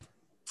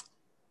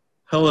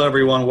Hello,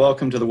 everyone.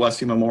 Welcome to the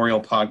Wesley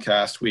Memorial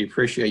Podcast. We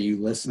appreciate you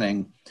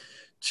listening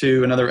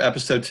to another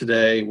episode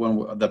today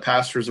when the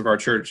pastors of our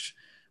church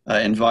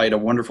invite a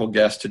wonderful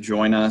guest to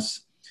join us.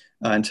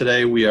 And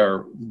today we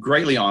are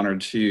greatly honored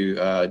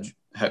to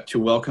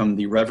welcome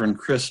the Reverend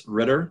Chris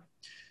Ritter,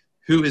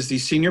 who is the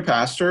senior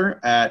pastor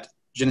at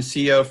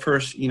Geneseo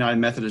First United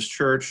Methodist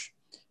Church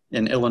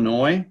in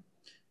Illinois.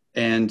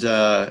 And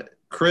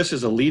Chris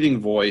is a leading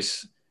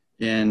voice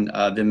in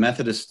the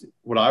Methodist,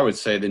 what I would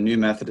say, the new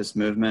Methodist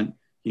movement.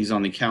 He's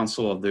on the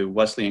council of the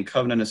Wesleyan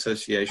Covenant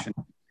Association.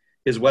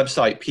 His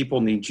website,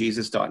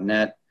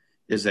 peopleneedjesus.net,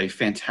 is a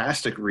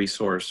fantastic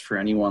resource for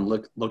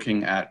anyone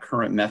looking at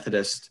current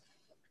Methodist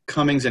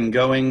comings and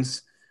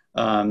goings.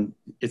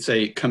 It's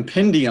a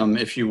compendium,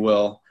 if you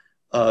will,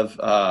 of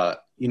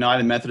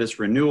United Methodist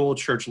renewal,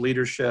 church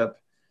leadership,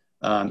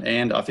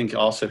 and I think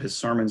also his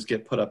sermons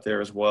get put up there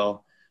as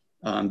well.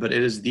 But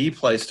it is the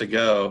place to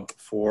go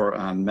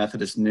for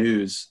Methodist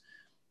news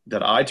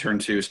that I turn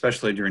to,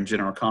 especially during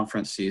General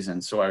Conference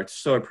season. So I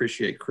so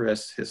appreciate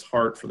Chris, his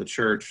heart for the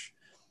church,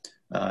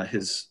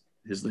 his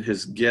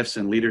gifts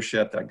and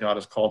leadership that God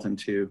has called him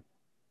to.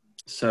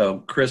 So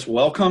Chris,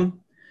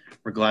 welcome.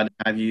 We're glad to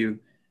have you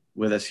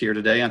with us here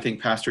today. I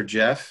think Pastor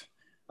Jeff,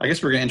 I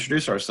guess we're going to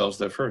introduce ourselves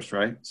though first,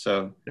 right?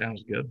 So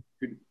sounds good.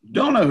 If you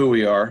don't know who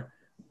we are,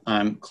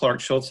 I'm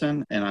Clark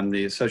Chilton, and I'm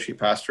the Associate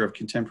Pastor of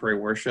Contemporary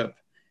Worship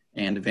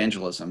and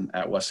Evangelism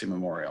at Wesley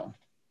Memorial.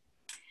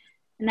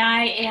 And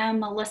I am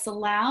Melissa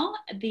Lau,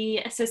 the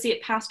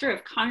Associate Pastor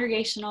of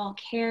Congregational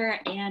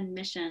Care and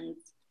Missions.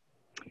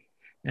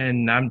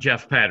 And I'm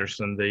Jeff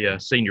Patterson, the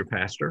Senior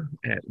Pastor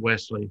at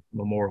Wesley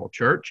Memorial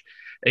Church.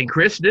 And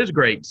Chris, it is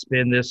great to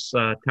spend this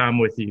time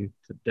with you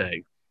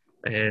today.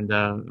 And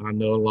I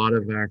know a lot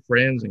of our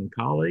friends and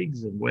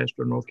colleagues in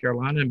Western North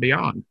Carolina and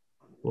beyond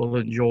will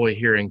enjoy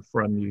hearing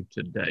from you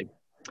today.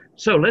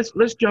 So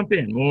let's jump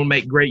in. We'll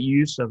make great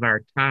use of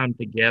our time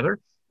together.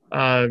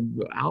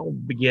 I'll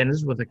begin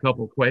with a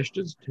couple of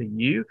questions to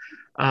you,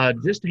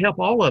 just to help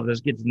all of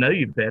us get to know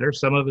you better.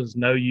 Some of us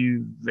know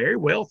you very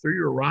well through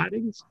your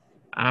writings.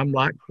 I'm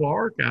like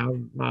Clark.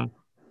 I've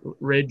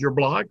read your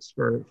blogs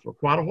for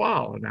quite a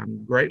while, and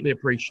I'm greatly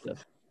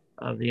appreciative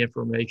of the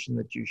information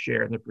that you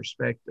share and the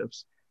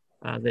perspectives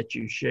that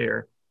you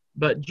share.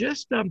 But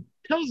just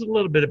tell us a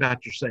little bit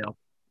about yourself,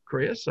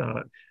 Chris,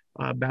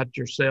 about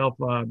yourself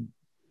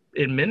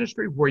in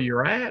ministry, where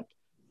you're at.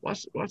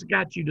 What's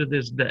got you to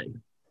this day?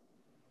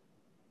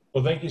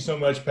 Well, thank you so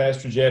much,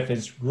 Pastor Jeff.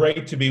 It's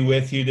great to be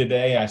with you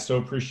today. I so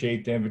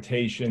appreciate the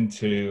invitation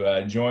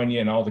to join you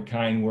and all the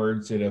kind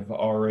words that have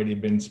already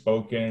been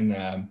spoken.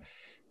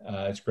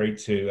 It's great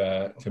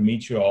to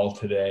meet you all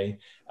today.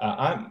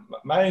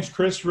 My name's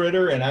Chris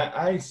Ritter, and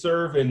I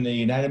serve in the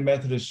United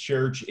Methodist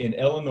Church in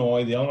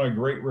Illinois, the Illinois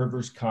Great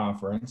Rivers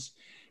Conference.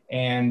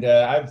 And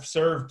I've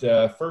served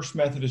First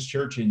Methodist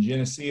Church in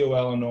Geneseo,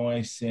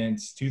 Illinois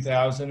since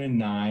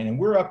 2009. And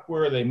we're up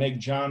where they make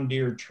John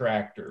Deere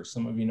tractors.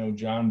 Some of you know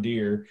John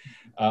Deere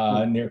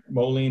near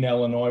Moline,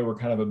 Illinois. We're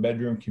kind of a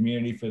bedroom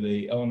community for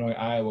the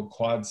Illinois-Iowa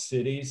Quad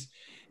Cities.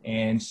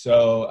 And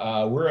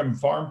so we're in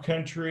farm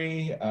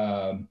country,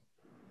 and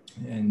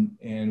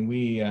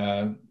we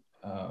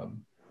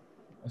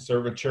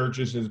serve at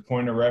churches as a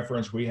point of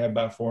reference. We have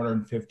about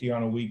 450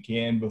 on a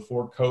weekend.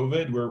 Before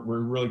COVID, we're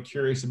really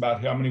curious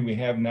about how many we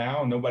have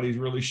now. Nobody's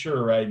really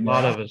sure right now. A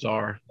lot of us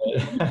are.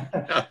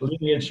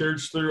 Leading a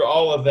church through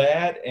all of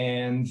that,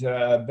 and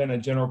been a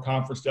General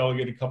Conference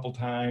delegate a couple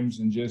times,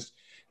 and just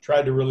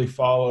tried to really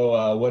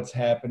follow what's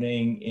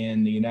happening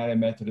in the United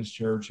Methodist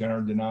Church and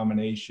our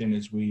denomination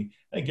as I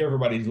think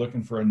everybody's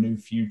looking for a new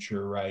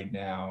future right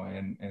now,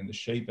 and the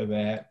shape of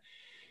that.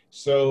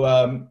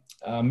 So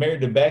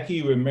married to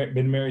Becky. We've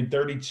been married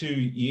 32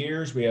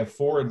 years. We have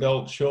 4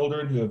 adult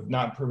children who have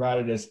not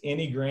provided us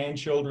any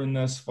grandchildren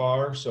thus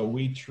far. So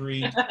we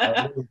treat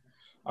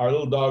our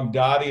little dog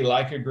Dottie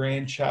like a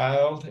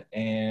grandchild.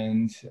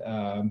 And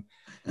so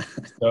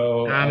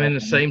I'm in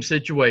the same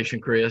situation,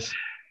 Chris.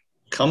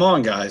 Come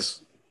on,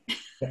 guys.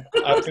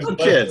 I've been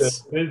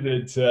blessed to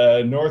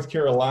visit North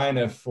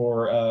Carolina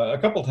for a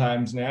couple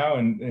times now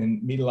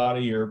and meet a lot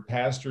of your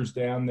pastors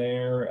down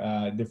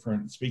there,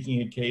 different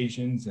speaking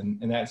occasions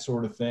and that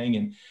sort of thing.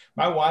 And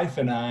my wife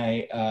and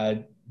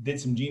I did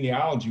some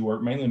genealogy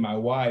work, mainly my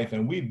wife,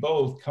 and we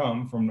both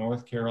come from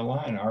North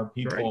Carolina. Our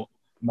people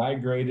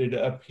migrated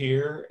up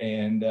here,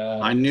 and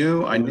I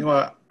knew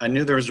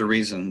there was a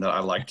reason that I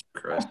liked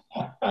Chris.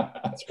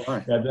 That's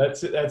why. Yeah,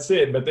 that's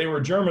it. But they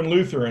were German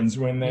Lutherans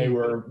when they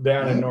were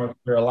down in North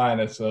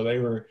Carolina, so they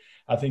were.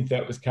 I think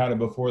that was kind of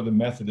before the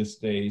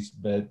Methodist days.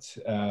 But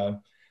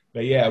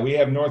yeah, we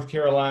have North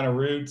Carolina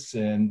roots,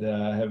 and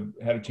have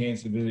had a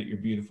chance to visit your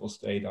beautiful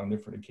state on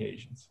different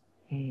occasions.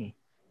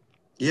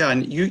 Yeah,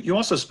 and you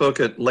also spoke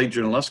at Lake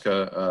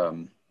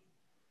Junaluska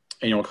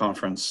annual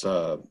conference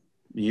a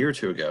year or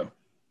two ago.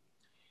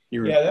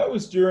 Yeah, that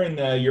was during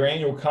your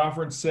annual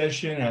conference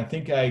session. I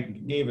think I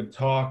gave a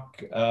talk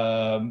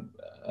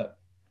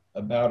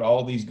about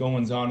all these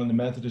goings on in the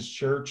Methodist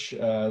Church,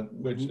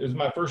 which is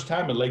my first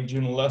time at Lake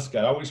Junaluska.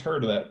 I always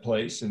heard of that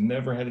place and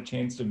never had a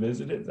chance to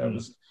visit it.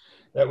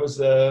 That was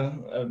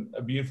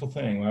a beautiful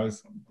thing. I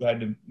was glad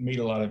to meet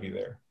a lot of you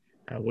there.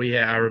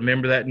 I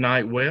remember that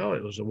night well.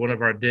 It was one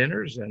of our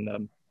dinners,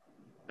 and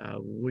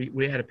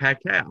we had a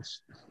packed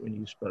house when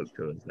you spoke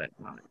to us that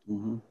night.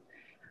 Mm-hmm.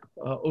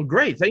 Well,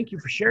 great. Thank you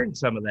for sharing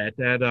some of that.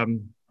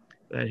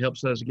 That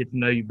helps us get to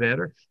know you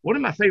better. One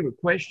of my favorite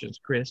questions,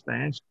 Chris, to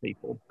ask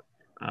people,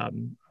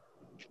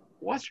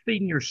 what's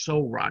feeding your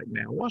soul right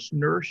now? What's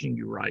nourishing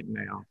you right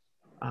now?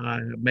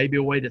 Maybe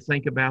a way to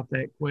think about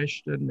that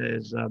question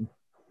is,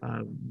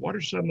 what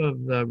are some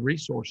of the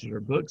resources or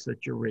books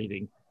that you're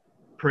reading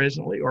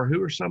presently, or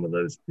who are some of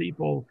those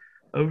people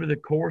over the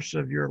course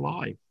of your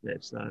life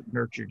that's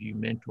nurtured you,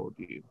 mentored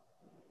you?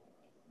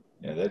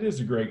 Yeah, that is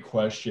a great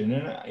question.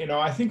 And,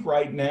 I think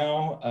right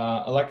now,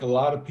 like a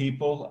lot of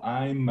people,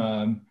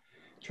 I'm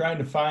trying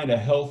to find a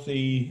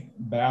healthy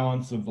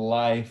balance of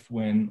life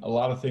when a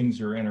lot of things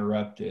are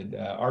interrupted.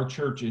 Our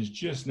church is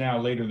just now,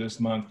 later this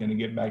month, going to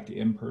get back to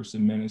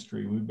in-person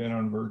ministry. We've been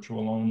on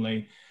virtual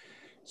only.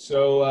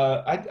 So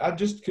I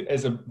just,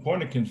 as a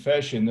point of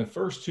confession, the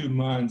first 2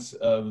 months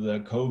of the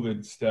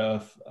COVID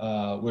stuff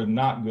were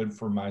not good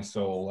for my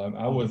soul.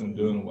 I wasn't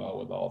doing well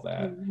with all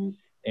that. Mm-hmm.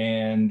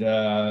 And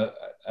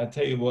I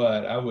tell you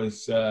what, I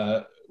was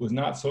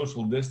not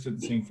social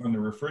distancing from the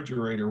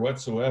refrigerator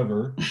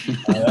whatsoever.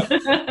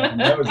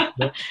 That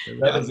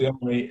was the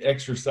only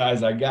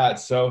exercise I got.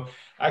 So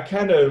I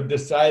kind of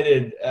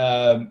decided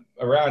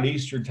around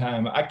Easter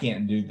time, I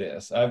can't do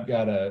this. I've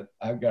got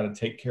to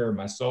take care of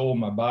my soul,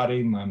 my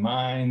body, my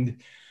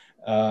mind,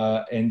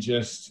 and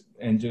just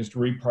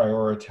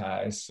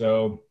reprioritize.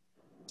 So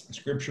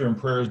Scripture and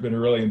prayer has been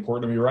really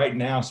important to me. Right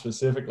now,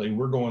 specifically,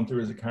 we're going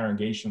through as a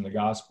congregation the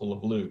Gospel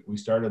of Luke. We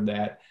started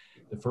that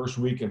the first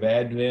week of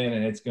Advent,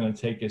 and it's going to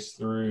take us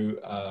through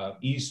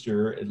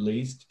Easter at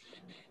least.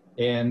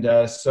 And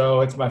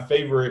so it's my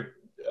favorite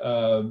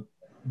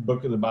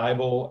book of the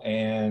Bible.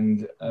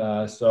 And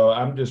so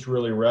I'm just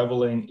really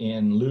reveling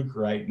in Luke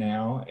right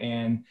now.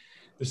 And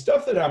the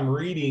stuff that I'm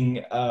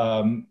reading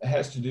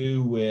has to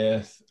do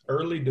with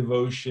early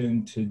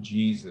devotion to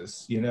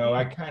Jesus. You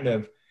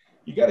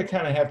got to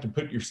kind of have to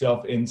put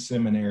yourself in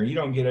seminary. You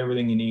don't get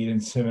everything you need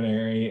in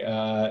seminary.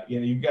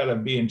 You've got to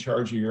be in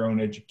charge of your own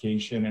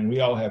education, and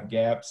we all have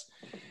gaps.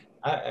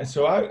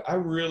 So I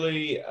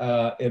really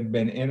have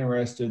been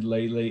interested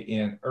lately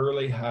in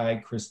early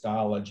high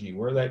Christology,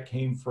 where that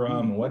came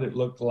from, and what it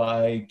looked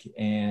like.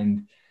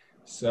 And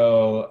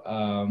so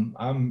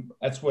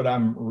that's what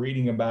I'm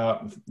reading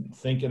about,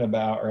 thinking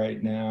about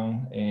right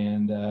now.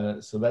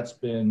 And so that's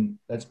been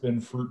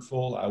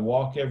fruitful. I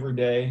walk every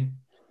day.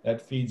 That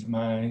feeds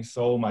my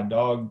soul. My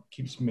dog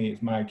keeps me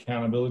as my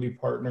accountability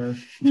partner.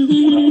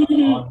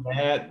 On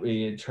that,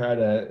 we try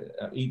to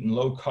eating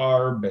low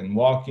carb and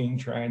walking,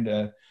 trying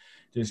to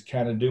just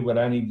kind of do what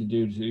I need to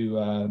do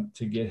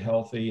to get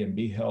healthy and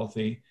be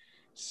healthy.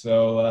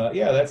 So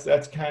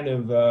that's kind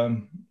of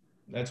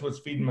that's what's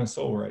feeding my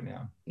soul right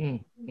now.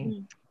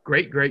 Mm-hmm.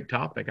 Great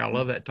topic. I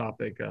love that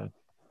topic. The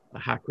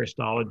high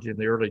Christology in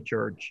the early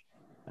church.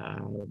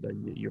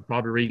 You're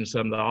probably reading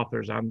some of the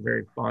authors I'm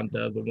very fond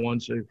of, the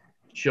ones who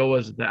show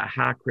us that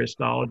high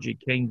Christology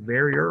came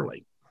very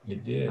early.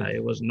 It did.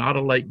 It was not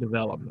a late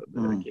development,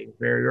 but it came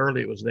very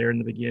early. It was there in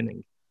the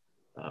beginning,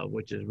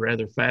 which is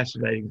rather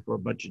fascinating for a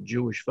bunch of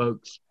Jewish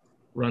folks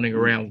running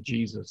around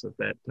Jesus at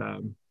that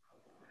time.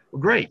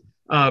 Well, great.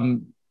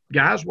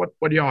 Guys, what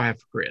do y'all have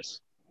for Chris?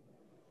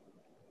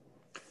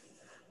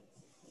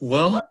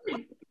 Well,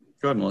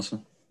 go ahead,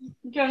 Melissa.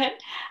 Go ahead.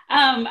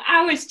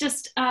 I was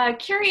just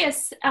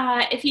curious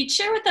if you'd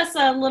share with us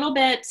a little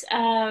bit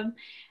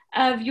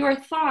of your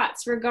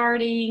thoughts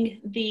regarding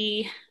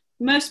the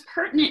most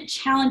pertinent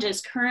challenges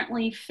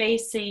currently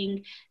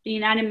facing the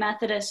United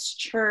Methodist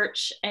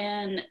Church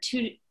in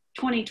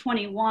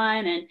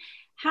 2021, and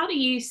how do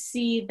you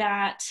see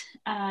that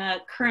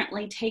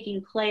currently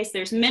taking place?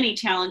 There's many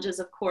challenges,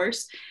 of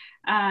course,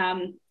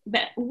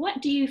 but what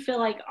do you feel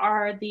like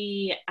are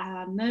the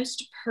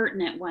most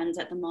pertinent ones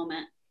at the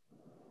moment?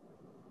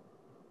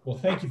 Well,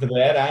 thank you for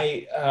that.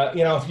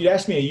 If you'd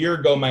asked me a year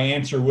ago, my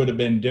answer would have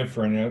been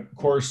different. And of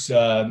course,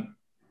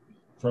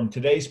 from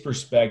today's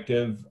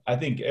perspective, I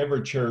think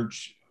every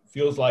church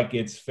feels like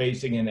it's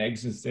facing an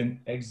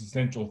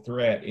existential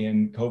threat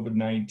in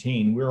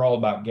COVID-19. We're all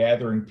about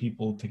gathering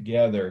people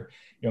together.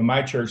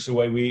 My church, the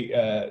way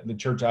the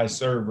church I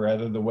serve,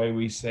 rather, the way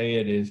we say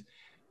it is,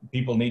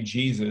 people need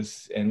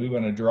Jesus, and we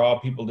want to draw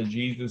people to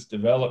Jesus,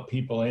 develop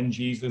people in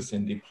Jesus,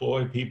 and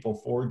deploy people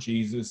for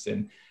Jesus.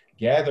 And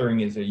gathering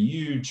is a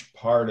huge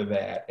part of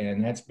that,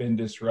 and that's been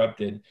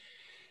disrupted.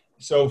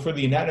 So for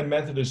the United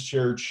Methodist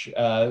Church,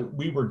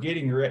 we were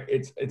getting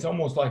it's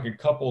almost like a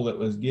couple that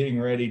was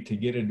getting ready to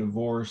get a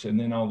divorce, and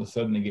then all of a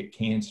sudden they get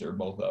cancer,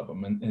 both of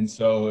them. And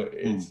so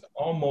it's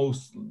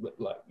almost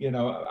like,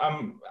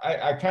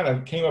 I kind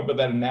of came up with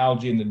that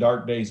analogy in the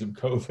dark days of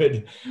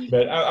COVID,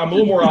 but I'm a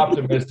little more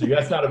optimistic.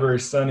 That's not a very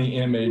sunny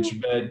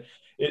image, but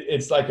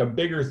it's like a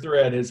bigger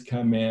threat has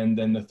come in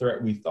than the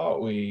threat we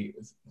thought we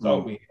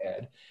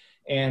had.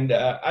 And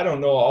I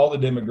don't know all the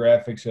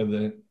demographics of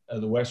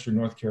the Western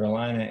North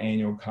Carolina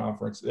annual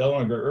conference, the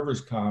Illinois Great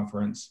Rivers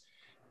Conference.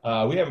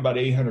 We have about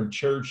 800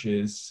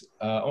 churches.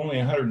 Only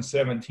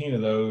 117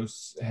 of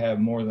those have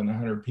more than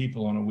 100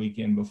 people on a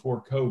weekend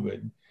before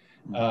COVID.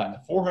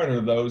 400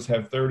 of those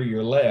have 30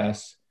 or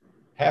less.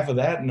 Half of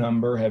that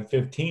number have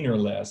 15 or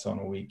less on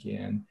a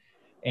weekend.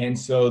 And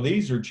so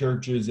these are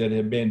churches that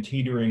have been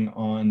teetering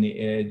on the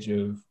edge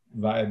of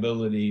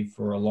viability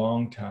for a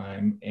long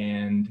time.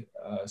 And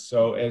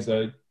so as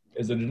a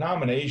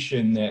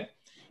denomination that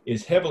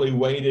is heavily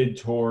weighted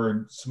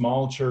toward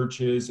small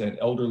churches and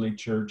elderly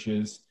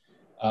churches,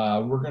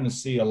 we're going to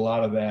see a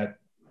lot of that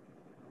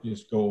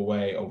just go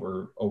away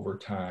over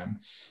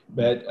time.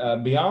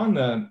 But beyond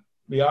the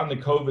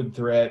COVID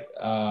threat,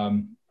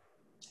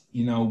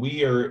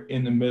 we are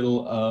in the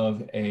middle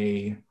of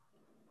a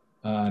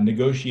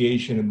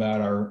negotiation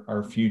about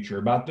our future.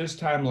 About this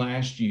time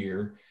last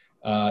year,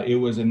 it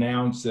was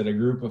announced that a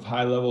group of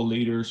high-level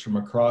leaders from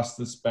across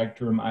the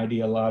spectrum,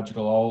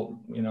 ideological,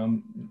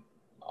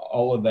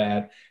 all of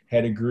that,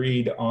 had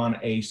agreed on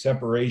a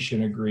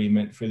separation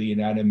agreement for the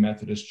United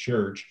Methodist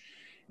Church.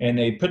 And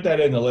they put that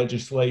in the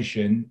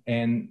legislation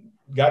and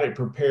got it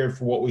prepared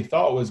for what we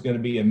thought was going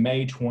to be a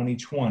May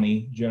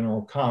 2020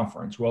 General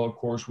Conference. Well, of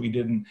course, we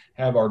didn't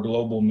have our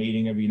global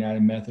meeting of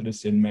United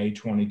Methodists in May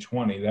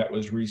 2020. That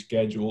was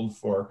rescheduled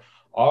for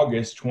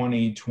August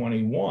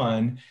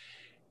 2021.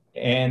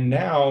 And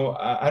now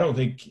I don't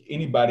think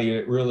anybody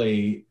that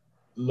really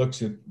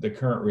looks at the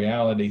current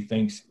reality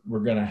thinks we're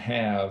going to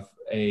have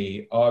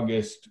a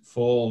August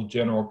full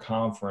General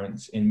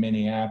Conference in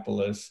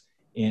Minneapolis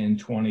in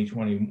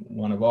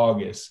 2021 of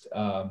August.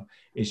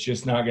 It's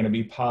just not going to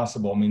be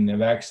possible. I mean, the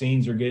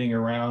vaccines are getting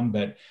around,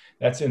 but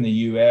that's in the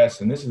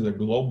U.S. and this is a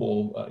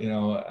global,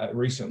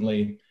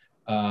 recently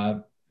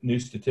new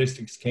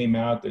statistics came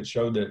out that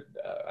showed that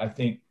I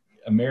think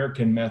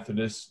American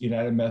Methodists,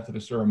 United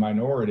Methodists are a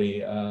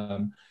minority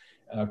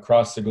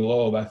across the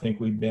globe. I think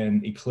we've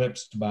been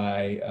eclipsed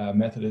by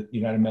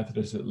United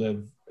Methodists that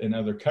live in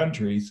other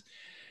countries.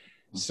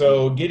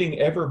 So getting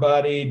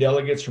everybody,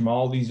 delegates from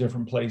all these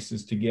different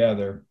places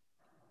together.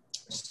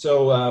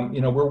 So,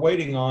 we're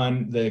waiting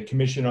on the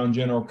Commission on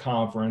General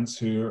Conference,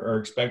 who are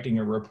expecting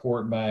a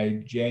report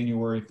by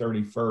January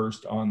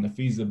 31st on the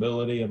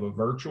feasibility of a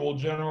virtual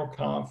General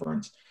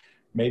Conference,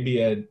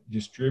 maybe a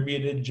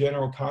distributed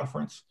General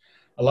Conference.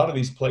 A lot of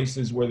these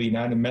places where the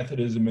United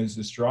Methodism is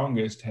the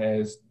strongest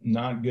has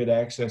not good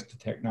access to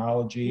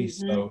technology.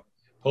 Mm-hmm. So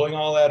pulling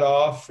all that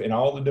off in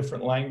all the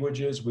different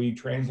languages, we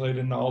translate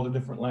into all the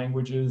different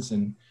languages.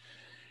 And,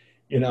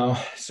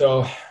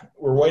 so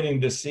we're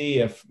waiting to see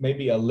if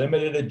maybe a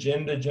limited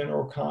agenda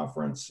General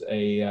Conference,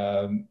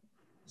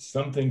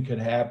 something could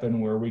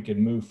happen where we could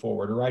move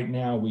forward. Right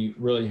now, we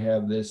really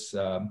have this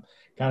kind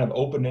of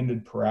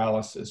open-ended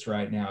paralysis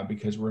right now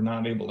because we're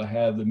not able to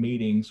have the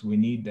meetings we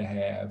need to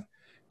have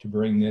to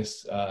bring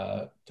this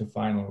to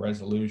final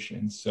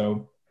resolution.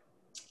 So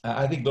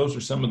I think those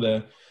are some of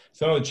the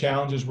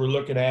challenges we're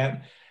looking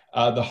at.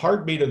 The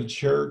heartbeat of the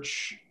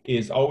church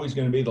is always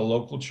going to be the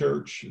local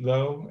church,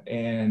 though.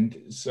 And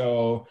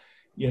so,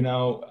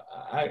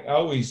 I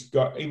always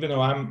got, even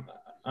though I'm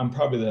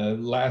probably the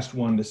last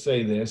one to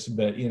say this,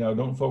 but,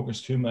 don't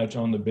focus too much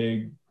on the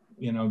big,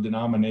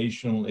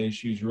 denominational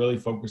issues. Really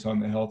focus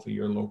on the health of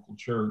your local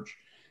church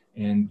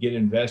and get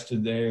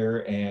invested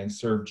there and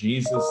serve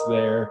Jesus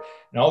there.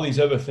 And all these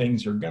other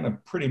things are going to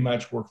pretty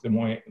much work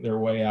their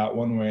way out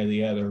one way or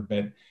the other.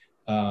 But,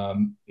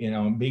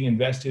 being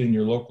invested in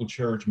your local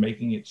church,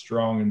 making it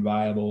strong and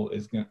viable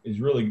is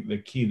really the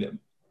key that,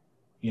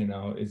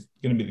 is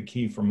going to be the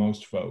key for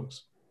most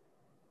folks.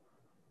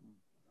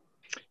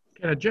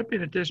 Can I jump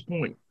in at this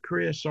point,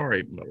 Chris?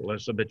 Sorry,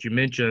 Melissa, but you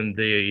mentioned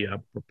the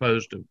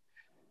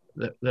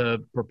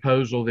the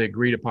proposal, the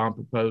agreed upon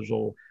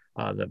proposal,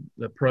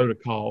 the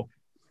protocol.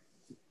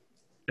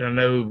 And I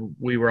know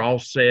we were all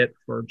set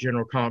for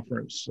General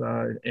Conference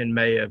in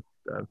May of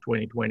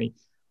 2020.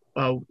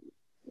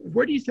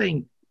 Where do you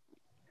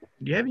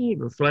you have any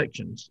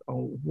reflections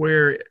on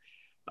where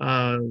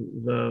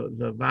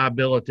the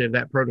viability of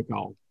that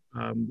protocol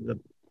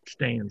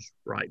stands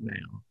right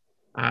now?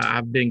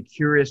 I've been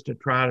curious to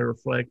try to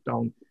reflect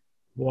on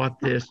what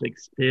this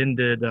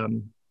extended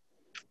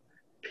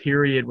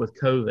period with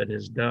COVID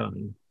has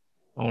done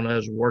on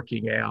us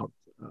working out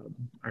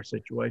our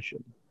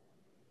situation.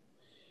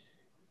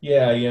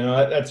 Yeah,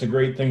 that's a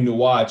great thing to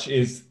watch.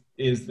 Is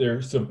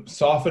there some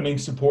softening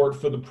support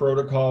for the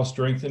protocol,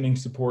 strengthening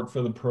support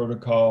for the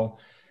protocol?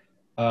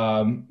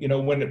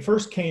 When it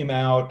first came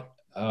out,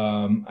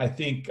 I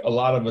think a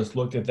lot of us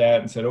looked at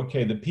that and said,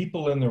 okay, the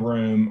people in the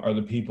room are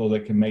the people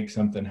that can make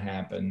something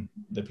happen,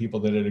 the people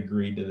that had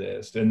agreed to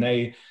this. And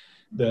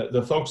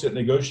the folks that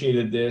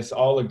negotiated this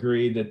all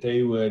agreed that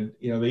they would,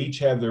 they each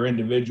have their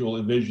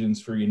individual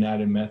visions for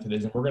United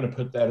Methodism. We're going to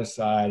put that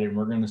aside and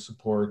we're going to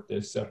support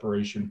this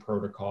separation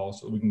protocol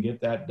so we can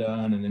get that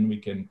done and then we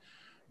can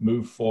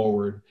move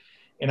forward.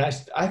 And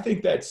I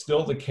think that's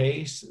still the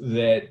case,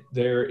 that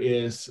there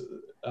is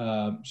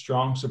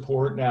strong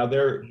support. Now,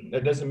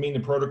 that doesn't mean the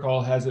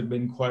protocol hasn't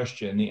been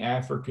questioned. The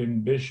African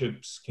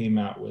bishops came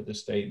out with a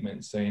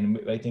statement saying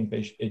they think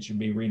it should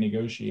be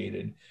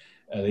renegotiated.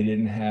 They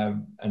didn't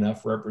have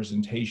enough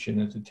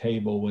representation at the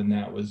table when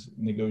that was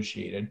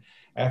negotiated.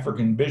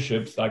 African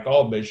bishops, like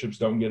all bishops,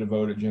 don't get a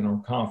vote at General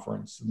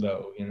Conference,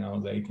 though.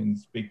 They can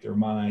speak their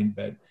mind,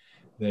 but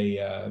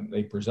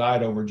they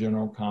preside over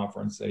General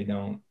Conference. They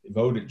don't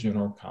vote at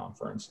General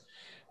Conference.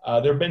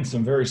 There have been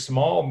some very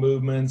small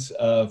movements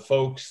of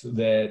folks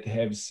that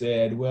have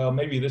said, well,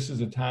 maybe this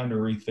is a time to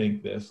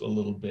rethink this a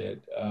little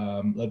bit.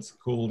 Let's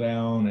cool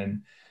down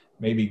and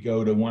maybe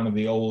go to one of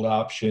the old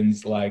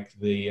options like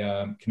the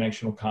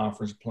Connectional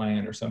Conference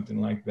Plan or something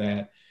like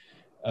that.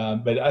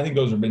 But I think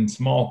those have been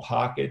small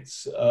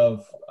pockets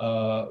of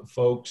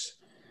folks.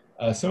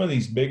 Some of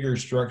these bigger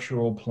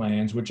structural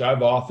plans, which I've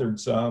authored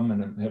some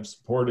and have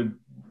supported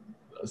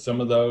some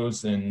of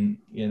those, and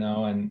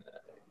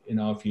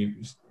if you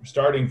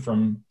starting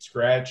from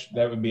scratch,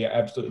 that would be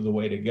absolutely the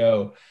way to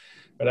go.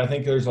 But I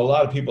think there's a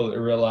lot of people that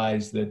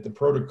realize that the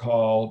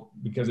protocol,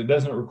 because it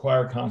doesn't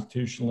require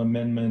constitutional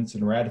amendments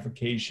and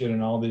ratification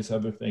and all this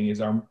other thing, is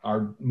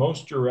our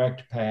most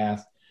direct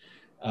path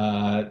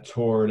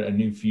toward a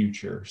new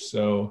future.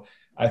 So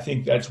I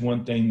think that's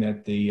one thing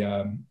that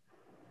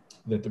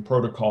the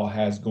protocol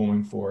has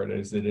going for it,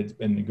 is that it's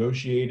been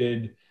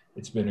negotiated,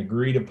 it's been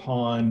agreed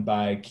upon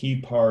by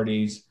key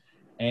parties,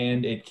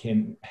 and it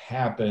can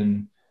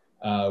happen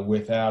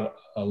without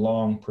a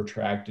long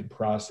protracted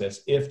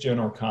process if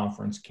General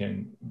Conference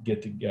can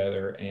get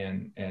together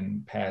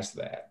and pass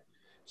that.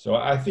 So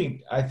I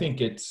think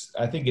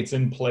it's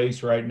in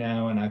place right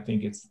now, and I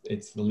think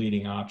it's the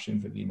leading option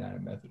for the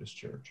United Methodist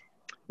Church.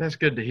 That's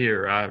good to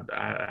hear.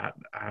 I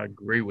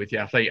agree with you.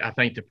 I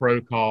think the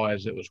protocol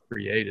as it was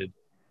created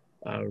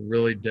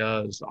really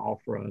does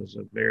offer us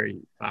a very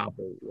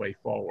viable way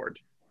forward,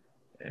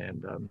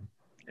 and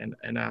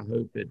I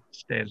hope it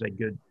stands a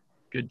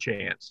good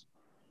chance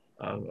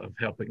of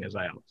helping us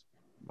out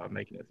by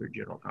making it through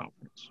General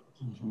Conference.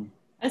 Mm-hmm.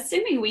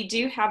 Assuming we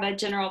do have a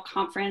General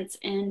Conference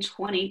in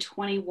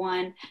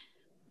 2021,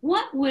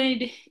 what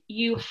would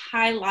you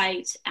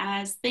highlight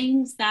as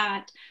things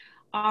that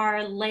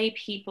our lay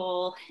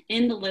people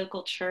in the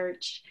local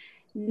church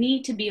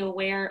need to be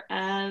aware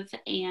of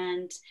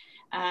and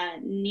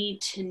need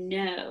to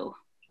know?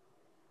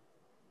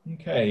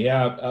 Okay,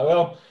 yeah.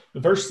 Well,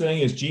 the first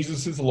thing is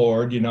Jesus is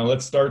Lord.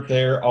 Let's start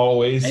there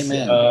always.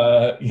 Amen.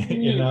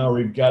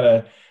 We've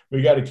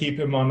got to keep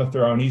him on the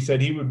throne. He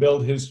said he would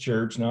build his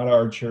church, not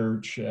our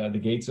church. The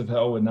gates of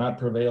hell would not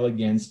prevail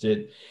against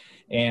it.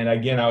 And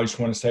again, I just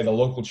want to say the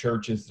local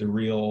church is the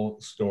real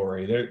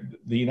story.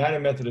 The United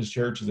Methodist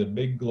Church is a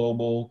big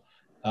global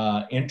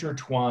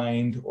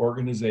intertwined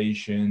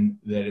organization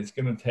that it's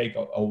going to take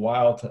a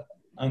while to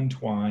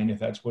untwine, if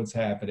that's what's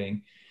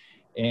happening.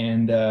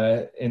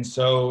 And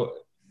so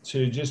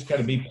to just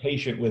kind of be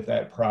patient with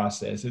that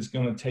process. It's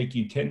going to take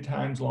you 10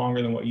 times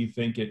longer than what you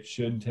think it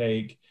should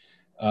take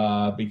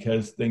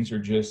because things are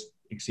just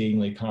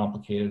exceedingly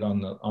complicated on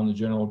the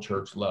general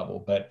church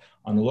level. But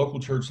on the local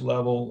church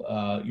level,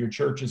 your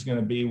church is going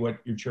to be what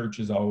your church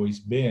has always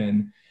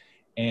been.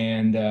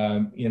 And,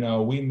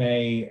 we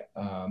may,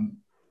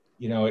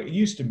 it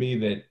used to be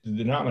that the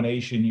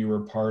denomination you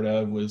were part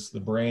of was the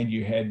brand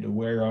you had to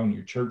wear on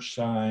your church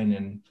sign,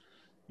 and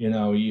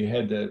you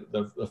had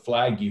the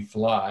flag you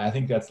fly. I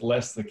think that's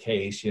less the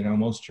case.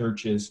 Most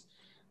churches,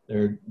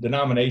 their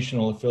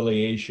denominational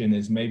affiliation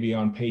is maybe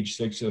on page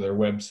 6 of their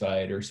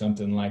website or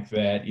something like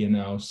that,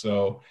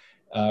 So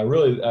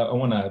really, I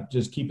want to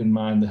just keep in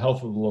mind the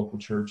health of the local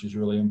church is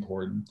really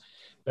important.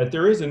 But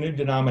there is a new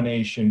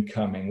denomination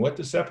coming. What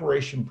the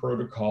separation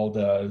protocol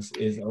does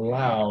is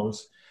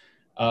allows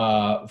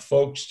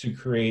folks to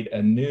create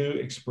a new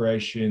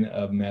expression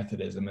of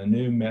Methodism, a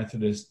new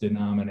Methodist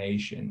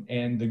denomination.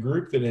 And the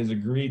group that has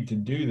agreed to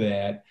do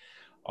that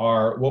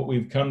are what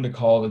we've come to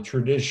call the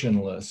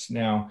traditionalists.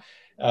 Now,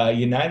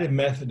 United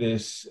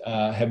Methodists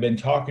have been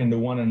talking to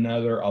one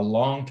another a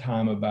long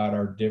time about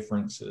our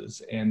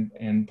differences.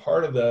 And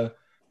part of the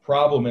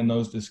problem in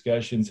those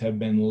discussions have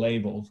been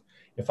labeled.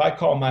 If I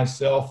call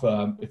myself,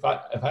 if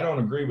I don't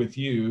agree with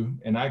you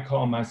and I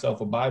call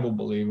myself a Bible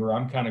believer,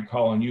 I'm kind of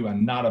calling you a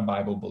not a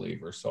Bible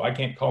believer. So I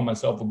can't call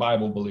myself a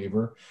Bible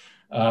believer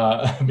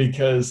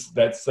because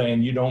that's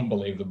saying you don't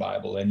believe the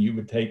Bible, and you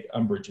would take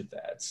umbrage at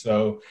that.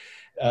 So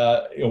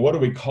what do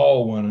we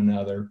call one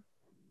another?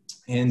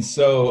 And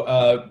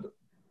so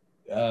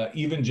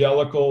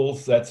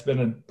evangelicals, that's been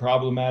a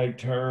problematic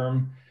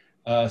term.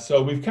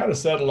 So we've kind of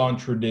settled on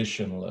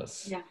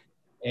traditionalists. Yeah.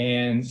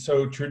 And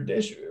so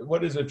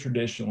what is a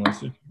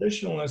traditionalist? A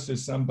traditionalist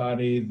is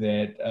somebody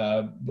that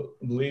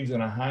believes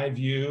in a high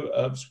view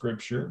of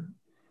Scripture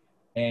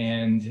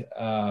and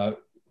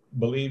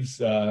believes,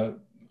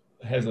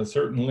 has a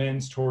certain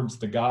lens towards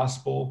the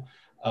gospel,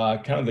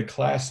 kind of the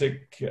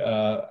classic,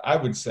 I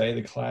would say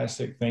the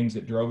classic things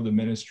that drove the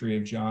ministry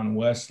of John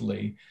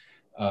Wesley.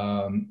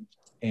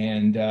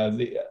 And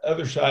the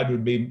other side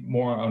would be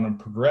more on a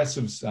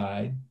progressive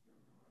side,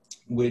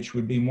 which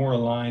would be more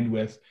aligned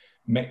with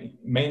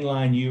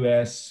mainline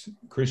U.S.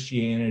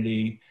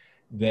 Christianity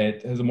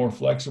that has a more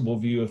flexible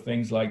view of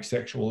things like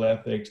sexual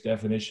ethics,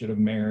 definition of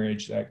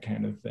marriage, that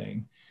kind of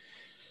thing.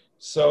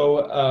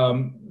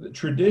 So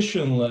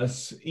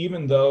traditionalists,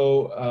 even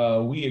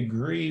though we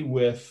agree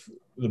with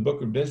the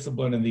Book of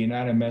Discipline of the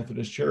United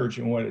Methodist Church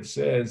and what it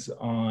says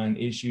on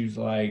issues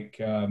like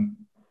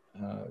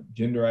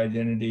gender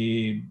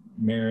identity,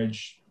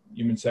 marriage,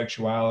 human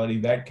sexuality,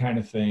 that kind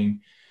of thing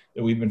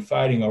that we've been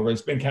fighting over.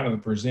 It's been kind of the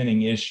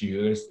presenting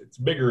issue. It's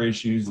bigger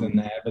issues than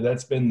that, but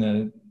that's been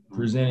the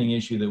presenting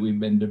issue that we've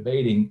been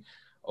debating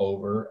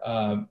over.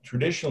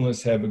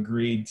 Traditionalists have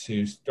agreed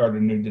to start a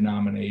new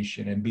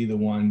denomination and be the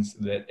ones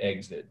that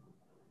exit.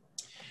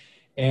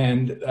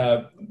 And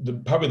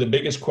probably the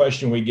biggest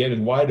question we get is,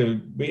 why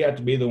do we have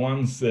to be the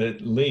ones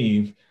that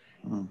leave?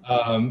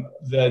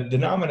 The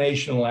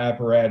denominational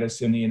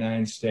apparatus in the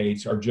United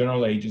States are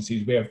general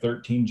agencies. We have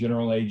 13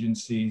 general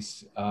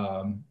agencies.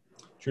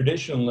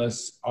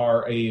 Traditionalists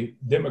are a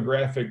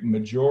demographic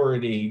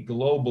majority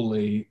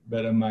globally,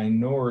 but a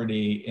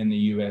minority in the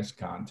U.S.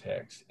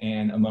 context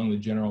and among the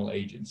general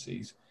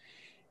agencies.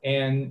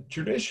 And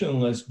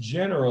traditionalists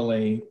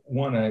generally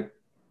want a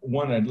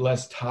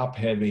less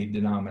top-heavy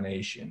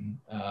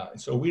denomination.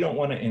 So we don't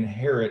want to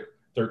inherit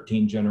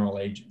 13 general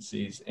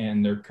agencies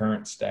and their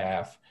current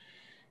staff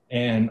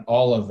and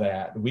all of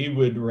that. We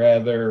would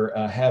rather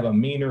have a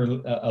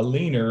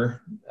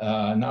leaner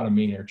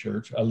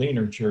church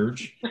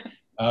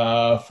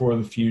for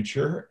the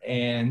future.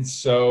 And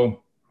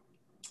so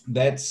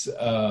that's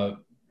why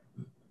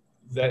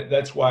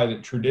the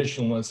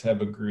traditionalists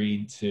have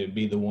agreed to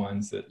be the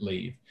ones that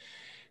leave.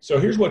 So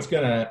here's what's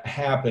going to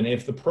happen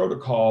if the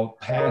protocol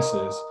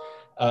passes.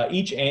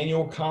 Each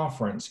annual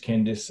conference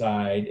can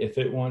decide if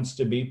it wants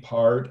to be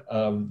part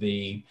of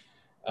the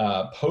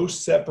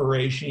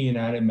post-separation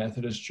United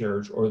Methodist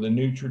Church or the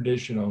new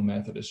traditional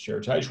Methodist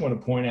Church. I just want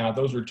to point out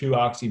those are two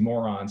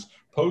oxymorons: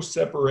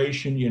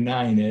 post-separation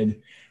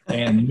United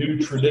and new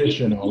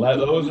traditional.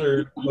 Those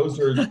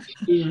are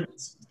two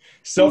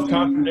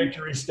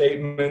self-contradictory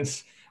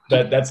statements.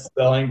 That's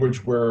the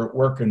language we're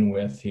working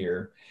with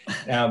here.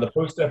 Now, the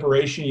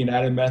post-separation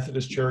United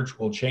Methodist Church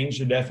will change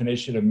the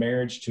definition of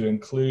marriage to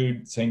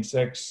include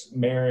same-sex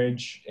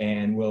marriage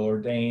and will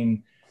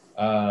ordain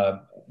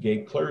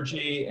gay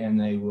clergy, and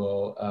they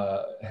will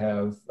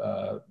have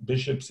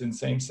bishops in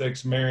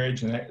same-sex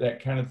marriage and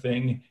that kind of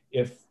thing.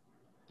 If,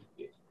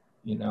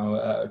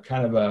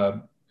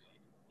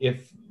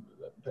 if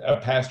a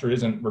pastor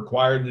isn't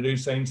required to do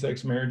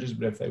same-sex marriages,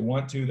 but if they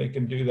want to, they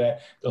can do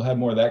that. They'll have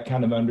more of that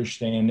kind of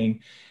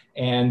understanding.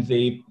 And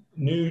the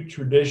new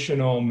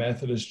traditional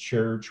Methodist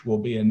Church will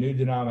be a new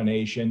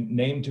denomination,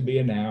 name to be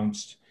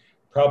announced.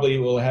 Probably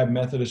will have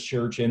Methodist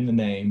Church in the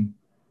name,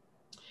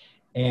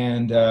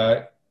 and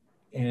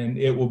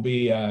it will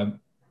be a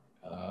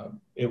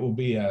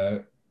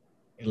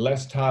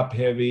less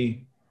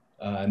top-heavy,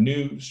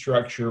 new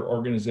structure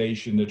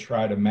organization to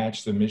try to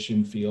match the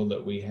mission field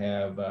that we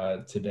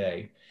have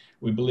today.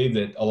 We believe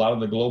that a lot of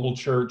the global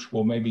church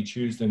will maybe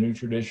choose the new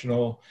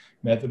traditional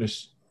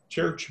Methodist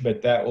Church,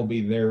 but that will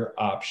be their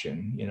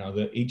option.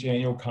 Each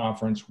annual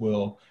conference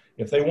will,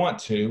 if they want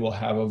to, will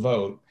have a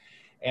vote.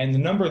 And the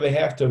number they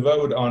have to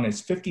vote on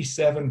is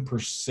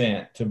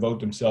 57% to vote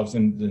themselves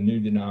into the new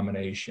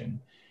denomination.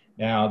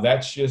 Now,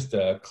 that's just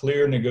a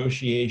clear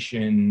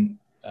negotiation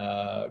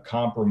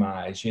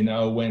compromise.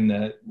 When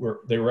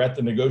they were at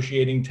the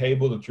negotiating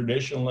table, the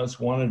traditionalists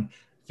wanted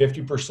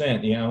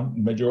 50%,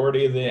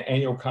 majority of the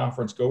annual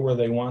conference go where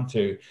they want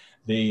to.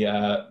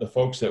 The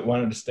folks that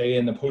wanted to stay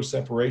in the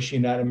post-separation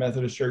United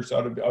Methodist Church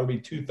ought to be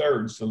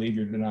 2/3 to leave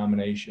your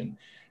denomination.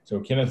 So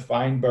Kenneth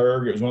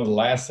Feinberg, it was one of the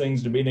last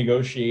things to be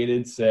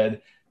negotiated,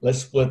 said, let's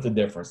split the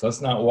difference.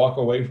 Let's not walk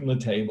away from the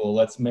table.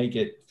 Let's make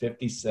it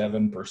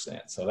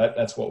 57%. So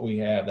that's what we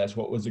have. That's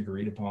what was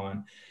agreed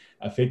upon,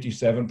 a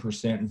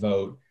 57%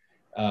 vote.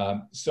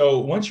 So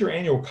once your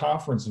annual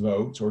conference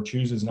votes or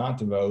chooses not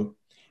to vote,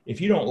 if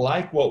you don't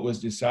like what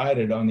was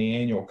decided on the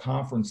annual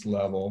conference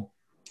level,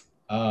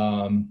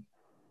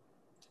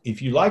 if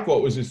you like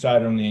what was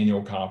decided on the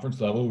annual conference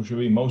level, which would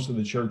be most of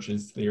the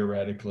churches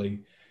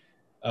theoretically,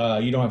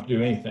 you don't have to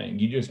do anything.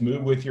 You just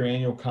move with your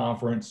annual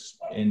conference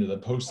into the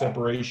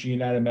post-separation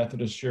United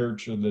Methodist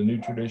Church or the new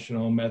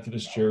traditional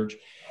Methodist Church.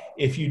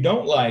 If you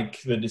don't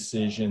like the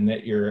decision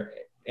that your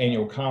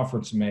annual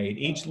conference made,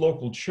 each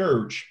local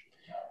church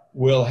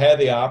will have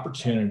the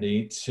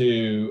opportunity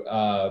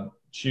to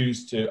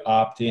choose to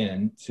opt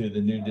in to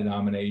the new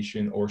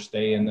denomination or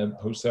stay in the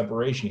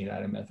post-separation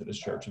United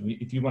Methodist Church.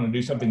 If you want to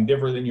do something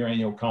different than your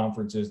annual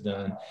conference has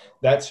done,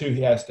 that's who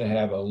has to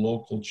have a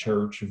local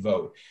church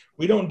vote.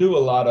 We don't do a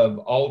lot of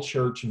all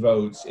church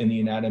votes in the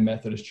United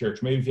Methodist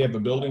Church. Maybe if you have a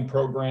building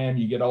program,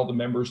 you get all the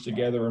members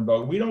together and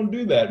vote. We don't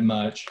do that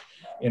much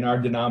in our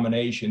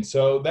denomination.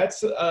 So that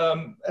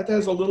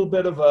has a little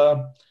bit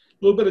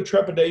of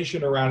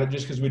trepidation around it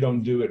just because we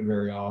don't do it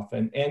very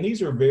often. And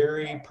these are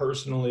very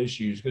personal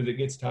issues because it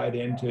gets tied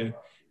into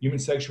human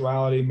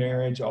sexuality,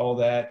 marriage, all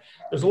that.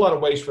 There's a lot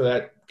of ways for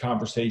that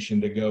conversation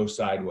to go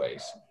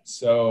sideways.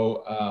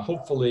 So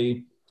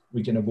hopefully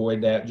we can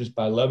avoid that just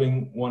by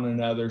loving one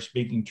another,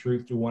 speaking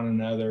truth to one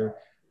another,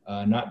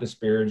 not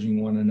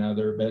disparaging one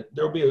another. But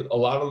there'll be a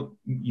lot of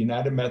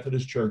United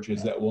Methodist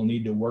churches that will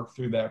need to work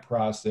through that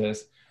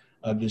process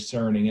of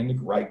discerning. And the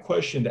right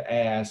question to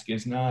ask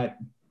is not,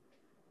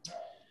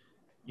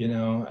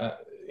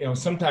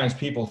 sometimes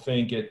people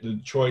think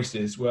the choice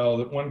is, well,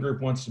 that one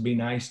group wants to be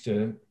nice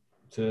to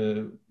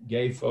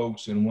gay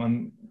folks and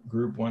one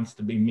group wants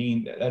to be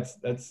mean.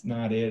 That's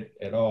not it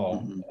at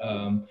all.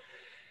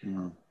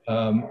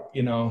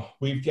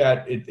 We've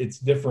got it's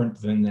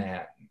different than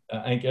that.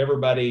 I think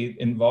everybody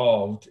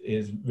involved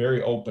is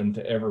very open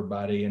to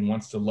everybody and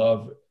wants to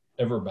love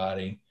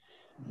everybody.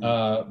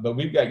 But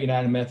we've got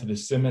United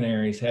Methodist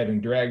seminaries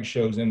having drag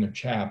shows in their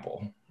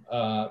chapel.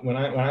 When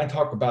I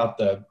talk about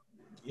the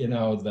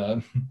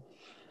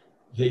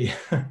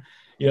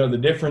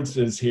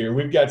differences here,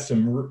 we've got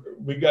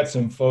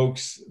some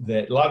folks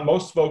that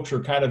most folks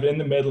are kind of in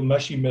the middle,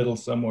 mushy middle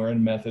somewhere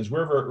in Methodist.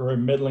 We're a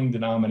middling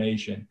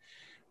denomination,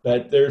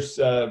 but there's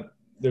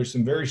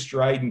some very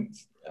strident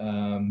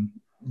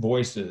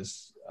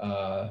voices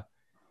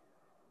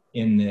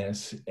in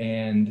this,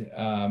 and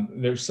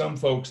there's some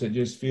folks that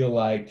just feel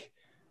like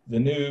the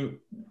new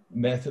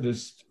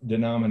Methodist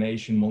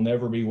denomination will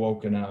never be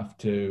woke enough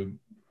to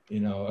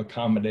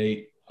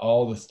accommodate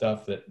all the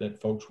stuff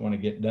that folks want to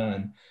get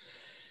done.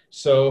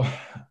 So,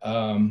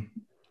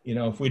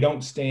 if we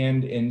don't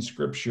stand in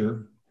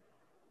Scripture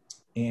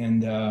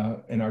and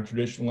in our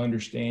traditional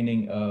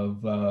understanding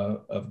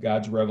of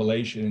God's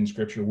revelation in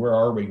Scripture, where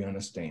are we going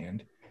to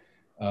stand?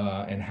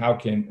 And how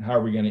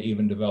are we going to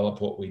even develop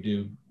what we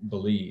do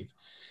believe?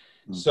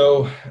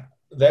 So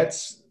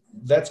that's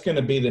going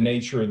to be the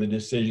nature of the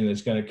decision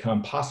that's going to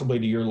come possibly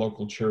to your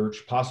local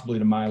church, possibly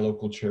to my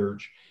local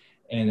church,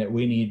 and that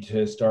we need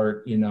to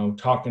start,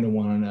 talking to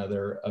one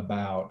another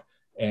about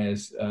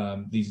as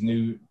these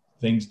new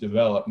things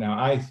develop.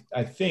 Now,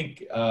 I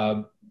think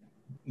the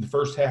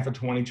first half of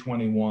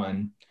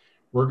 2021,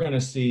 we're going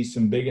to see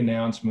some big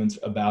announcements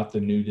about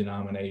the new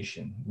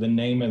denomination, the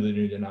name of the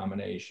new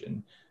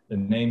denomination, the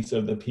names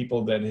of the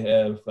people that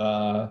have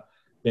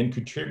been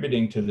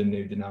contributing to the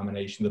new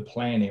denomination, the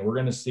planning. We're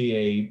going to see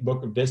a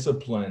book of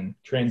discipline,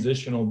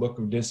 transitional book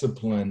of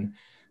discipline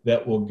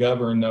that will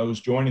govern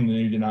those joining the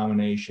new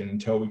denomination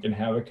until we can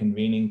have a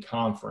convening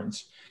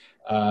conference.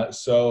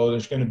 So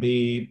there's going to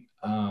be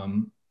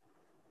kind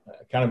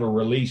of a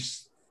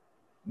release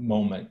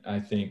moment,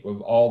 I think,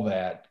 of all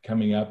that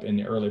coming up in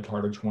the early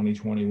part of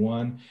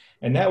 2021.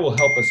 And that will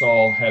help us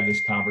all have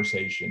this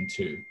conversation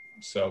too.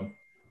 So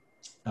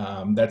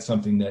that's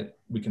something that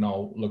we can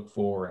all look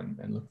for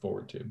and look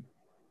forward to.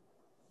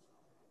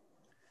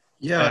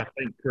 Yeah, I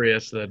think,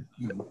 Chris, that,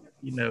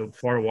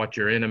 part of what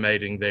you're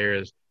intimating there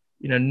is,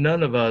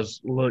 none of us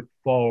look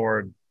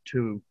forward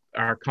to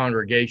our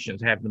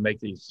congregations having to make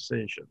these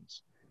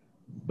decisions.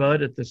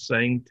 But at the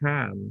same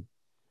time,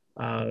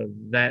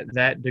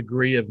 that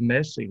degree of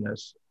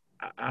messiness,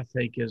 I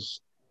think, is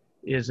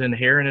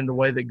inherent in the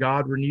way that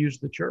God renews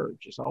the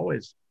church. It's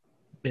always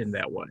been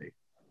that way.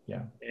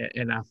 Yeah.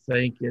 And I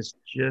think it's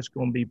just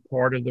going to be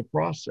part of the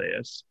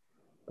process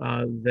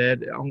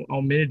that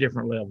on many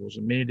different levels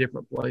in many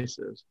different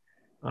places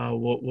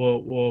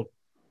will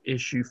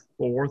issue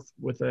forth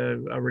with a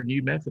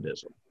renewed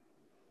Methodism.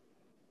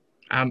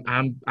 I'm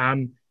on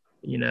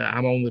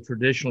the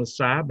traditionalist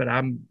side, but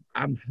I'm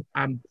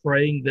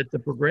praying that the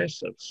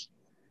progressives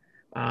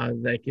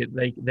they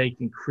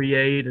can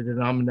create a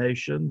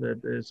denomination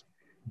that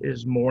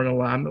is more in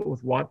alignment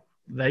with what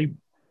they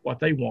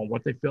want,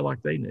 what they feel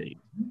like they need.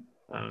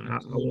 I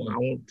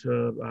want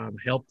to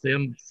help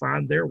them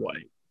find their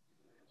way.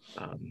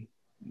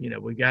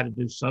 We got to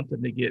do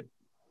something to get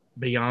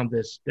beyond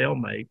this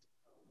stalemate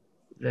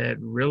that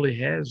really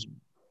has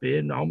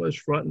been almost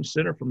front and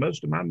center for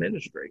most of my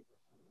ministry,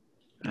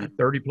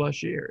 30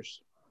 plus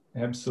years.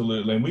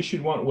 Absolutely. And we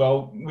should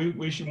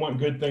we should want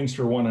good things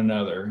for one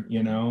another. We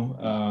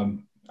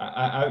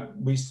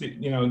see,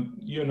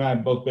 you and I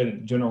have both been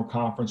at General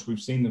Conference. We've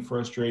seen the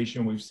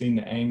frustration. We've seen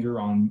the anger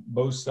on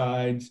both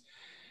sides.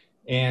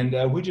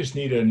 And we just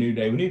need a new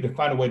day. We need to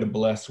find a way to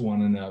bless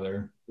one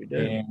another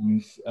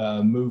and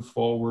move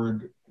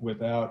forward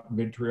without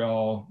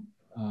vitriol,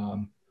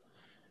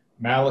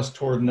 malice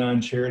toward none,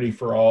 charity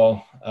for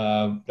all.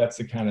 That's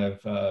the kind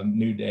of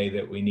new day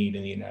that we need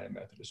in the United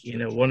Methodist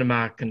Church. One of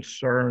my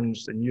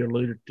concerns, and you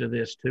alluded to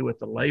this too with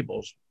the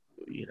labels,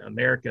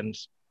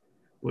 Americans,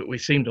 we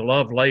seem to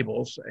love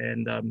labels,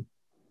 and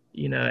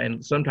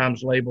and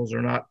sometimes labels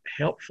are not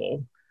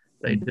helpful.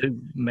 They do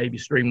maybe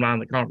streamline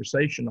the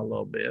conversation a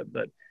little bit,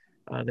 but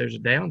there's a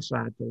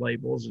downside to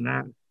labels.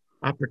 And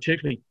I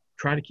particularly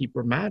try to keep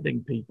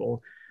reminding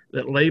people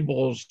that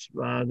labels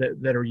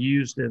that are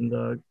used in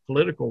the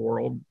political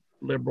world,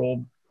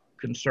 liberal,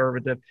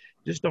 conservative,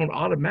 just don't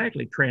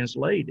automatically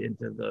translate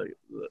into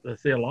the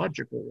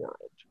theological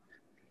world.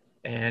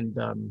 And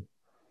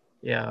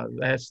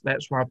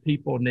that's why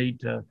people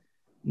need to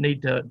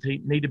need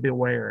to be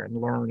aware and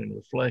learn and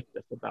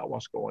reflective about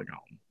what's going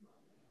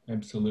on.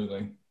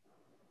 Absolutely.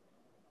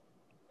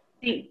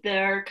 I think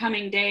their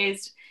coming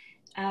days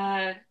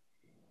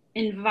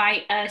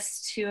invite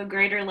us to a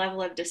greater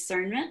level of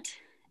discernment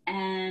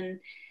and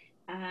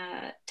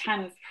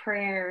time of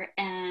prayer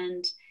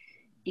and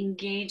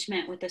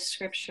engagement with the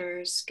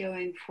scriptures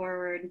going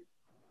forward.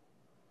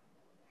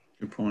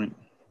 Good point.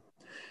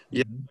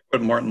 Yeah,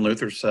 what Martin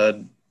Luther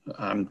said,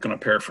 I'm going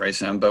to paraphrase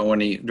him, but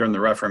during the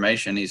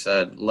Reformation, he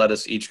said, "Let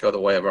us each go the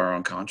way of our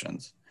own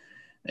conscience."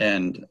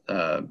 And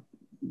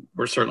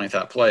we're certainly at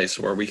that place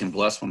where we can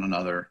bless one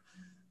another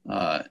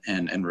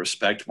and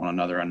respect one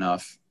another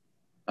enough.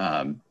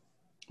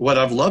 What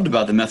I've loved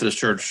about the Methodist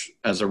Church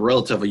as a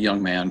relatively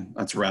young man,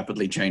 that's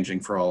rapidly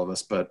changing for all of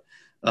us, but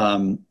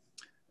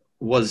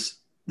was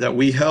that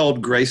we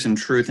held grace and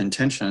truth in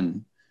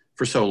tension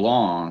for so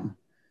long.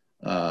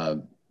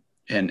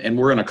 And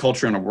we're in a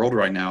culture and a world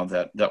right now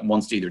that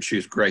wants to either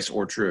choose grace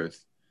or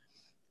truth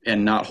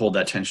and not hold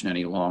that tension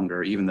any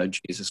longer, even though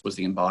Jesus was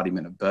the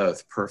embodiment of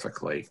both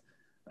perfectly.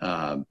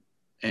 And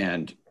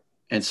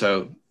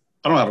so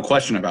I don't have a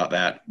question about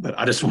that, but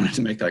I just wanted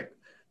to make that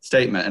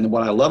statement. And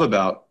what I love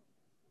about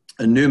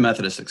a new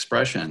Methodist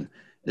expression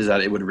is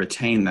that it would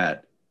retain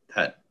that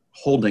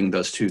holding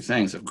those two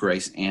things of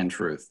grace and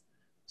truth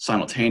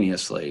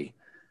simultaneously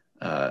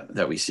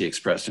that we see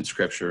expressed in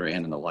Scripture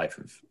and in the life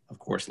of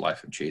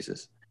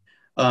Jesus.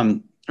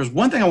 There's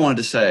one thing I wanted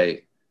to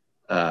say.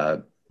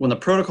 When the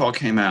protocol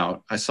came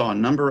out, I saw a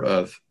number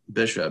of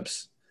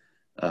bishops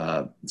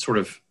sort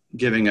of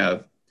giving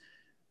a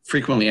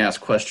frequently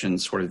asked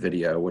questions sort of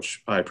video,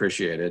 which I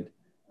appreciated.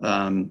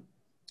 And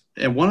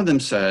one of them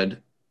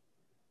said,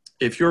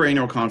 if your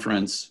annual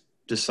conference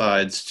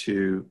decides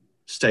to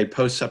stay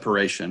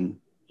post-separation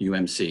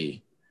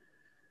UMC,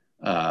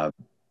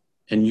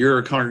 and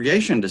your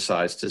congregation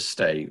decides to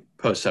stay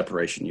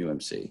post-separation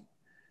UMC,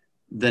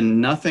 then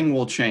nothing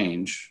will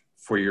change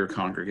for your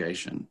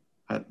congregation.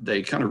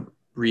 They kind of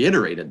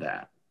reiterated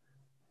that.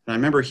 And I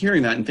remember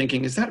hearing that and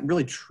thinking, is that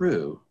really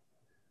true?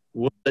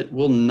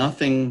 Will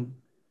nothing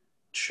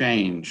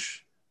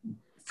change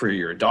for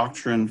your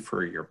doctrine,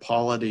 for your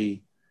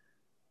polity?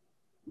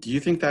 Do you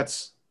think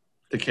that's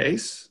the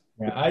case?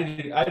 Yeah,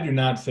 I do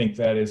not think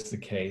that is the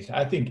case.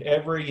 I think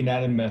every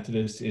United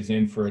Methodist is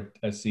in for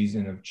a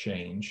season of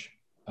change.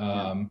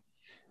 There's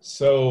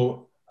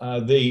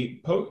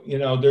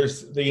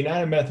the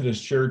United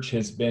Methodist Church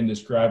has been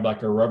described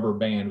like a rubber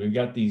band. We've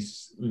got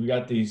these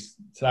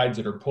sides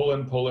that are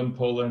pulling.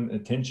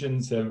 The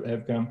tensions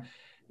have come.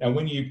 And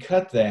when you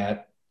cut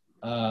that,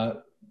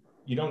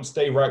 you don't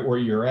stay right where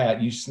you're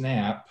at. You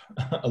snap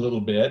a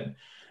little bit.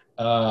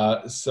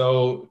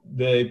 So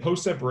the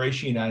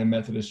post-separation United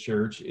Methodist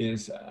Church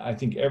is, I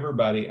think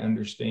everybody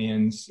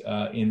understands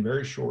in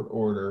very short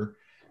order,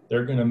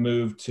 they're going to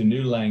move to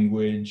new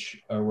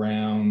language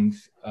around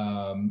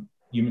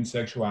human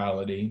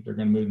sexuality. They're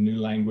going to move new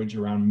language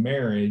around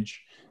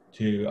marriage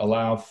to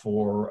allow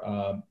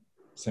for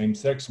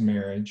same-sex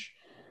marriage.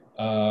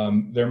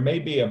 There may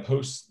be a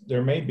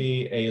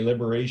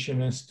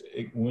liberationist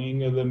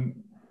wing of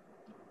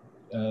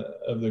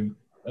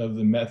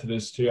the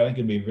Methodists too. I think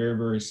it'd be very,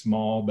 very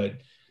small, but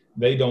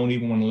they don't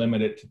even want to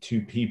limit it to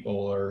 2 people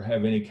or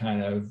have any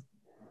kind of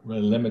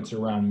limits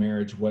around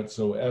marriage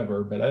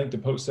whatsoever. But I think the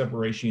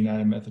post-separation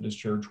United Methodist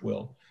Church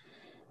will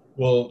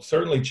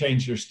certainly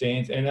change their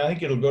stance. And I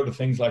think it'll go to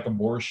things like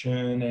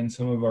abortion and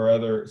some of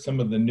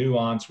the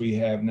nuance we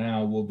have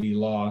now will be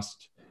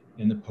lost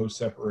in the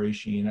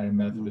post-separation United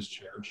Methodist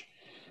Church.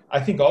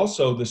 I think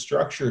also the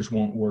structures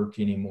won't work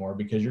anymore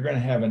because you're going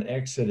to have an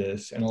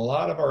exodus, and a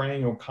lot of our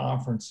annual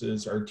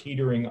conferences are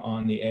teetering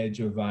on the edge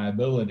of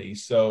viability.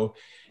 So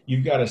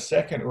you've got a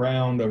second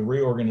round of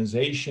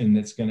reorganization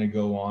that's going to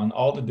go on.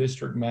 All the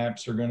district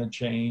maps are going to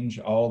change.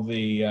 All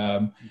the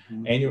a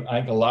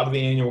lot of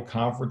the annual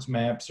conference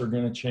maps are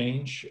going to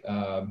change.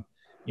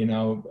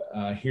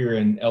 Here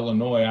in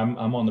Illinois,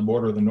 I'm on the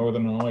border of the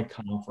Northern Illinois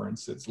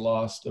Conference. It's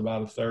lost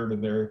about a third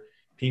of their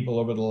people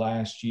over the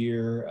last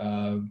year.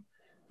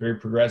 Very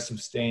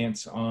progressive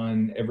stance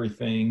on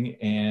everything.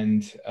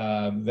 And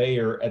they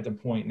are at the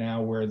point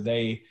now where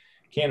they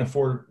can't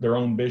afford their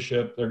own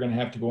bishop. They're going to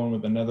have to go in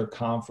with another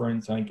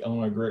conference. I think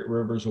Illinois Great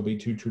Rivers will be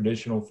too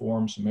traditional for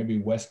them. So maybe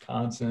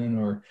Wisconsin,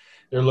 or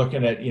they're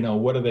looking at,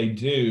 what do they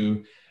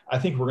do? I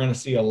think we're going to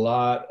see a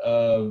lot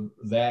of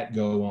that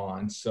go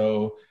on.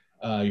 So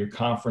your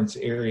conference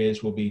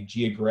areas will be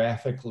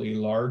geographically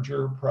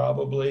larger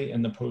probably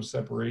in the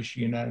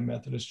post-separation United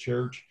Methodist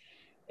Church.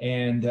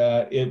 And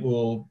it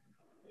will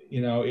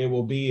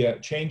be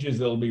changes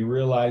that will be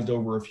realized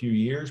over a few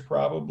years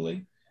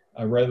probably,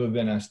 rather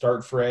than a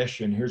start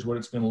fresh and here's what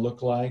it's going to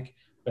look like.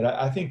 But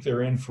I think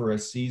they're in for a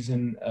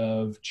season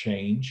of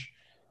change.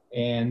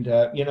 And,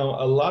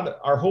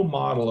 our whole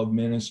model of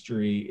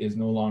ministry is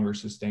no longer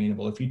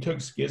sustainable. If you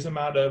took schism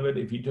out of it,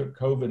 if you took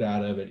COVID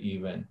out of it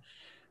even,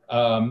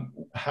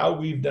 how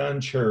we've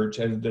done church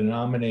as a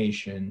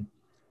denomination,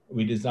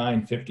 we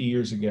designed 50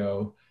 years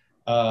ago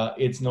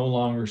it's no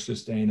longer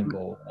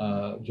sustainable.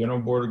 General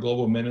Board of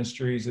Global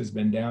Ministries has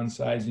been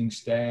downsizing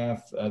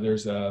staff.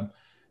 There's a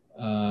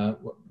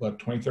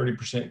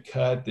 20-30%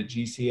 cut that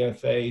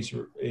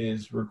GCFA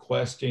is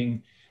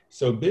requesting.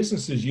 So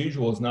business as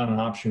usual is not an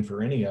option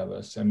for any of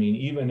us. I mean,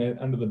 even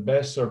under the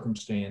best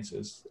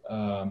circumstances,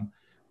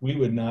 we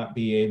would not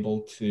be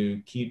able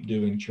to keep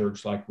doing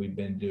church like we've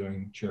been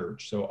doing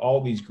church. So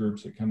all these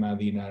groups that come out of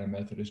the United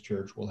Methodist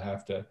Church will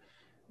have to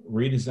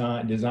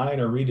design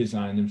or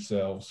redesign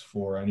themselves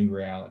for a new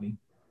reality.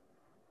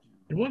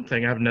 And one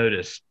thing I've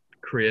noticed,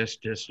 Chris,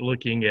 just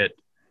looking at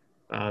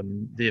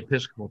the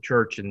Episcopal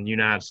Church in the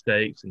United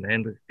States and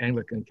the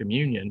Anglican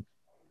Communion,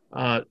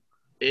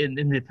 in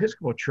the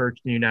Episcopal Church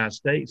in the United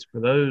States, for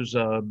those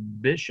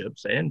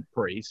bishops and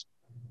priests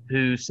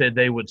who said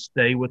they would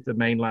stay with the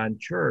mainline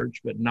church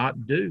but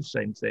not do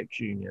same-sex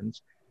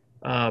unions,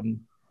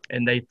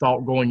 and they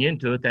thought going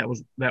into it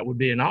that would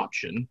be an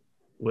option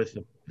with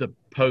the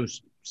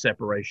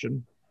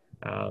post-separation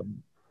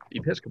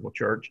Episcopal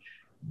Church.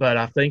 But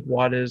I think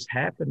what is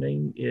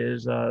happening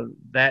is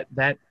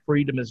that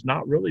freedom is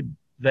not really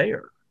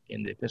there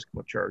in the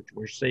Episcopal Church.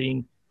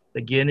 We're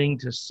beginning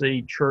to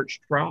see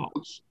church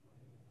trials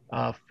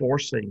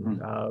forcing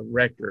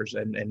rectors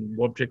and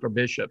one particular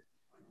bishop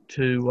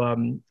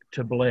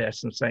to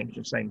bless and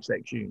sanction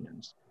same-sex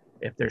unions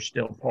if they're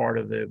still part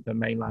of the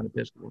mainline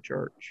Episcopal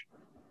Church.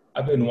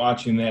 I've been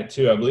watching that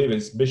too. I believe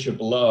it's Bishop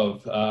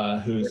Love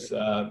who's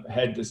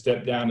had to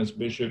step down as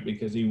bishop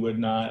because he would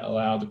not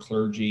allow the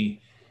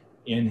clergy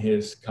in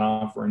his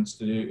conference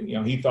to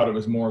do, he thought it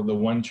was more of the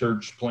one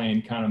church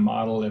plan kind of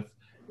model. If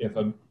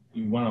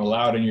you want to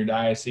allow it in your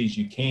diocese,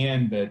 you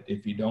can, but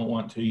if you don't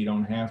want to, you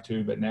don't have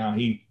to. But now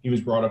he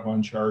was brought up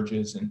on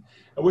charges, and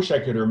I wish I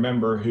could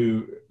remember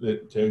who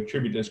to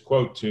attribute this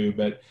quote to,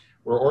 but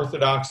where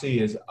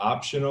orthodoxy is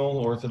optional,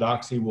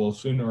 orthodoxy will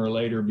sooner or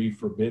later be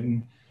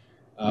forbidden.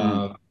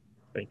 I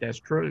think that's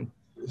true.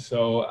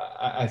 So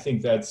I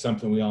think that's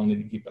something we all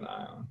need to keep an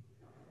eye on.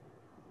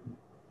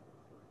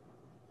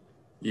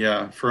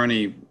 Yeah, for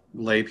any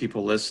lay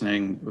people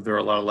listening, there are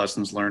a lot of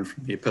lessons learned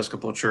from the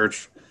Episcopal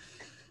Church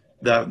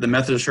that the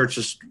Methodist Church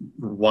is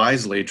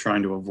wisely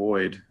trying to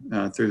avoid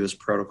through this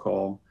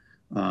protocol.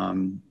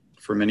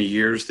 For many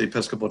years, the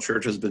Episcopal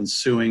Church has been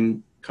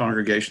suing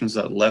congregations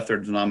that left their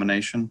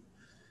denomination,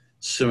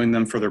 suing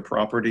them for their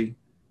property,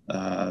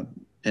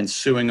 and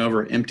suing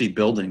over empty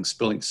buildings,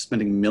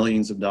 spending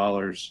millions of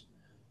dollars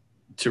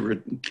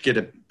to get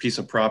a piece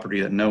of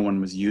property that no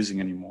one was using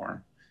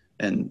anymore.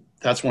 And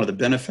that's one of the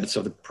benefits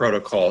of the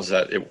protocol, is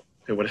that it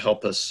would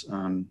help us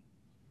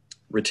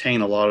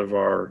retain a lot of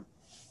our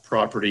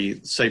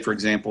property. Say, for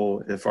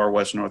example, if our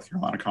Western North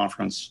Carolina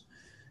Conference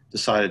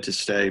decided to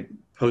stay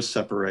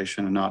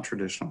post-separation and not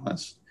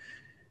traditionalist,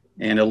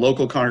 and a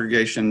local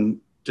congregation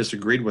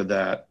disagreed with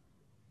that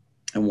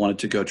and wanted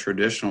to go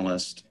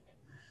traditionalist,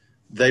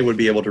 they would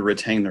be able to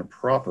retain their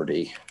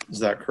property. Is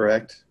that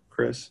correct,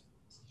 Chris?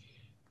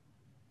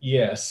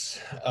 Yes.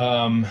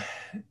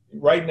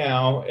 Right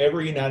now,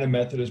 every United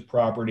Methodist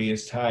property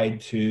is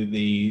tied to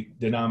the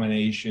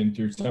denomination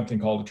through something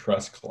called a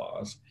trust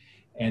clause.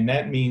 And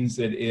that means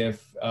that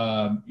if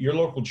your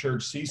local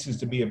church ceases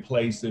to be a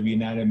place of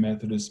United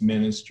Methodist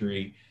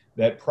ministry,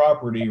 that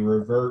property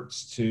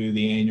reverts to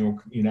the annual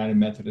United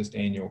Methodist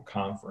Annual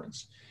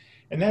Conference.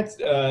 And that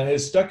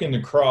has stuck in the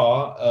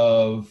craw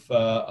of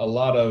a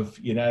lot of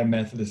United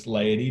Methodist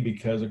laity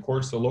because, of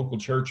course, the local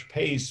church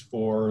pays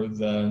for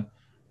there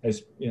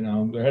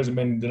hasn't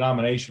been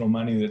denominational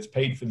money that's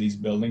paid for these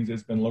buildings.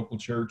 It's been local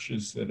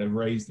churches that have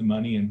raised the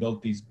money and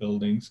built these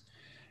buildings.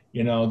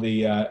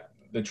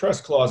 The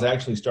trust clause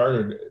actually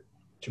started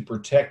to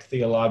protect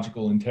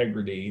theological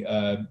integrity.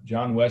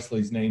 John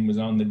Wesley's name was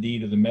on the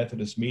deed of the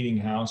Methodist Meeting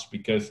House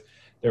because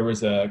there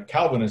was a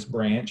Calvinist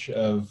branch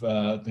of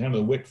kind of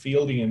the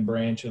Whitfieldian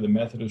branch of the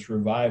Methodist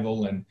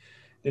revival, and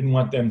didn't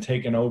want them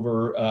taking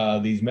over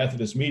these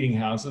Methodist meeting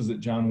houses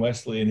that John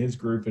Wesley and his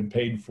group had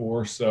paid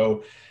for.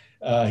 So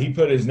he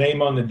put his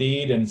name on the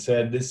deed and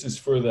said, "This is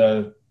for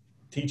the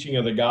teaching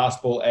of the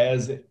gospel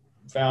as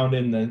found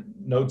in the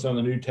notes on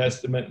the New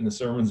Testament and the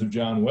sermons of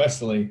John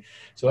Wesley."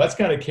 So that's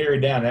kind of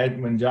carried down.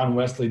 When John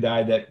Wesley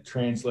died, that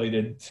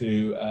translated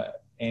to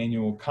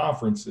annual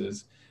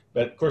conferences.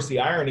 But of course, the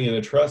irony of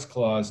the trust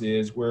clause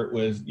is where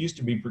it used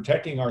to be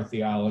protecting our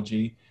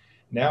theology,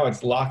 now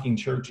it's locking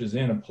churches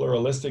in a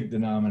pluralistic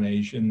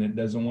denomination that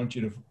doesn't want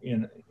you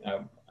to,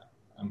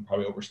 I'm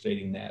probably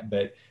overstating that,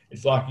 but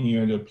it's locking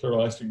you into a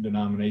pluralistic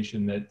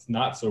denomination that's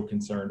not so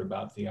concerned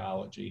about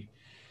theology.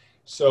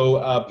 So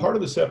part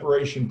of the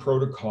separation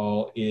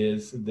protocol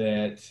is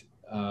that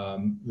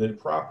the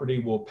property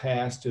will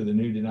pass to the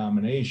new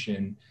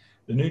denomination.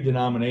 The new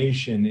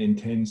denomination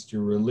intends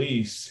to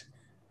release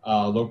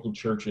local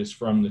churches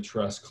from the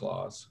trust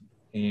clause.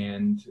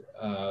 And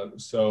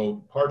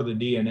so part of the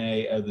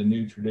DNA of the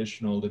new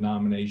traditional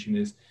denomination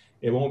is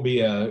it won't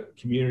be a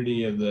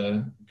community of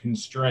the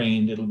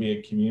constrained, it'll be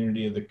a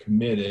community of the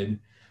committed.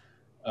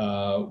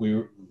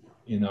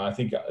 I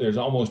think there's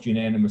almost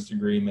unanimous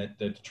agreement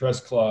that the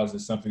trust clause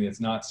is something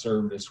that's not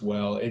served us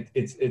well.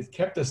 It's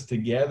kept us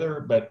together,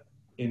 but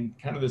in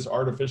kind of this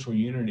artificial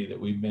unity that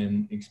we've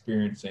been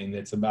experiencing,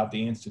 that's about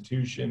the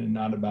institution and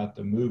not about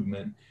the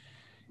movement.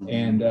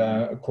 And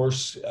of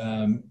course,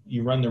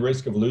 you run the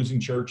risk of losing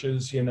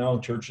churches,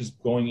 churches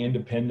going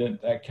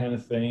independent, that kind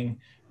of thing,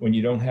 when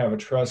you don't have a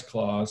trust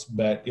clause.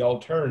 But the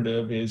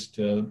alternative is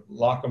to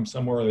lock them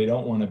somewhere they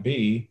don't want to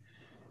be.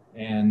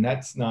 And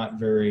that's not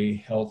very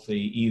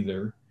healthy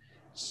either.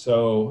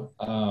 So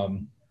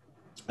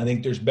I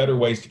think there's better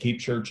ways to keep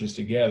churches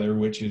together,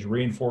 which is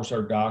reinforce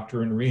our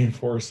doctrine,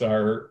 reinforce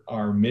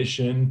our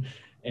mission,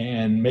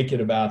 and make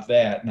it about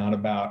that, not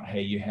about,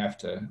 hey, you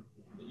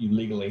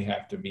legally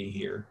have to be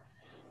here.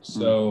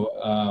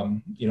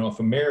 So, if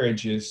a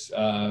marriage is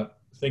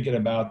thinking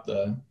about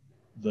the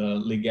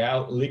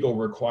legal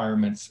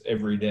requirements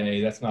every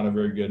day, that's not a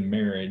very good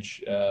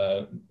marriage.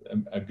 A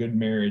good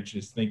marriage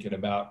is thinking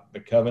about the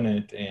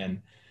covenant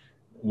and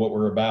what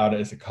we're about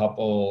as a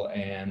couple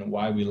and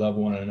why we love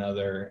one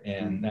another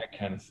and that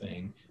kind of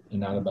thing, and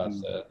not about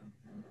the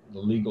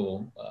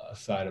legal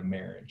side of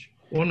marriage.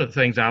 One of the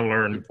things I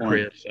learned,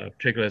 Chris,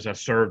 particularly as I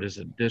served as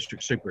a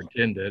district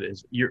superintendent,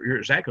 is you're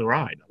exactly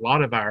right. A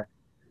lot of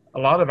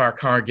our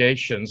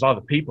congregations, a lot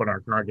of the people in our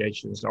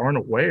congregations aren't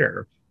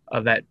aware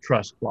of that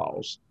trust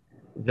clause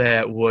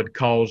that would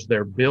cause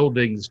their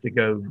buildings to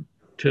go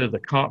to the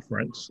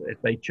conference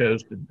if they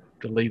chose to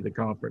leave the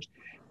conference,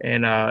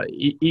 and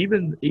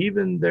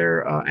even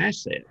their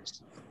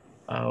assets.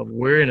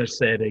 We're in a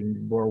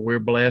setting where we're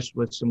blessed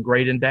with some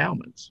great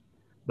endowments,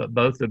 but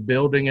both the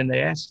building and the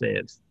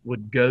assets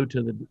would go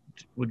to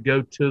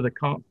the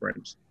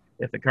conference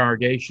if the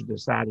congregation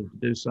decided to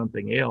do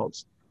something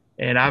else.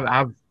 And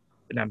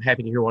and I'm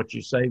happy to hear what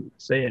you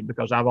said,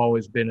 because I've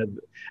been of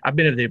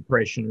the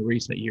impression in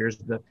recent years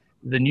that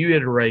the new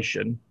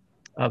iteration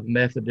of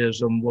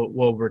Methodism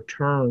will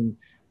return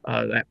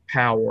that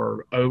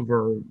power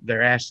over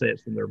their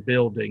assets and their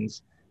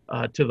buildings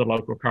to the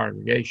local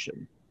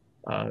congregation.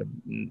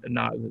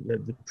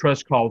 The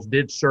trust clause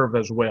did serve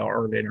us well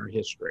early in our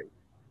history,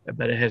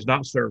 but it has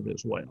not served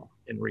as well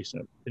in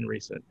recent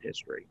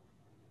history.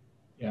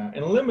 Yeah,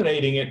 and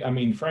eliminating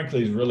it,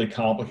 frankly, is really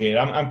complicated.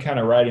 I'm kind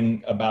of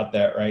writing about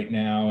that right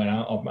now, and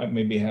I'll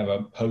maybe have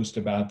a post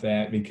about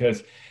that,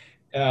 because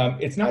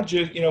it's not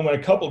just, when a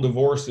couple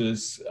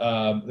divorces,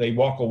 they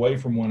walk away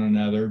from one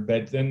another,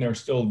 but then there's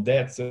still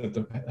debts that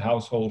the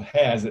household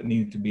has that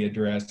need to be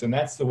addressed. And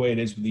that's the way it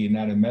is with the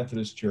United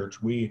Methodist Church.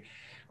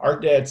 Our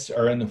debts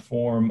are in the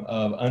form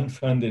of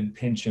unfunded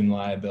pension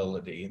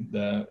liability.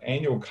 The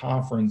annual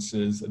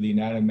conferences of the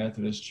United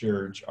Methodist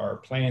Church are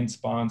planned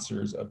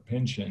sponsors of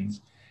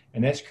pensions,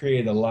 and that's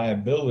created a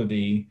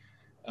liability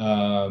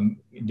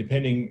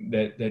depending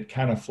that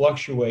kind of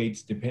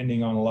fluctuates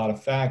depending on a lot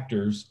of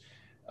factors.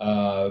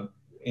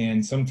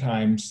 And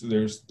sometimes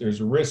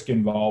there's a risk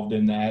involved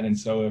in that. And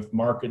so if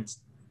markets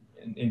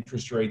and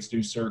interest rates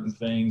do certain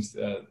things,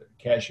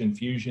 cash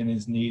infusion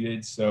is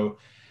needed. So,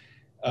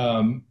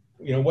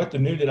 what the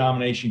new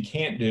denomination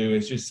can't do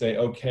is just say,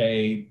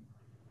 okay,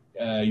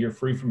 you're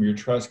free from your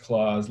trust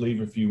clause,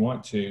 leave if you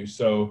want to.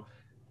 So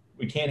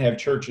we can't have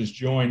churches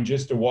join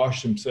just to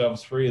wash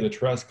themselves free of the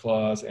trust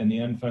clause and the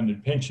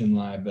unfunded pension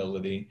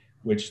liability,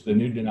 which the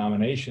new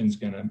denomination is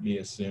going to be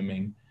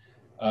assuming.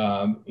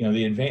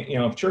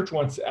 If church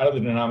wants out of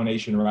the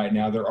denomination right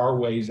now, there are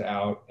ways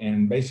out,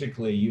 and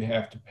basically you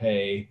have to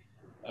pay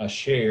a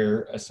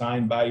share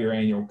assigned by your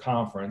annual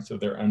conference of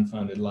their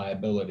unfunded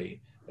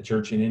liability. A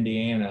church in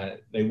Indiana,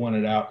 they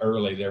wanted out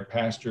early. Their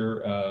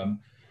pastor,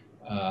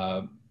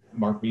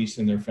 Mark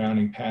Beeson, their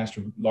founding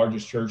pastor,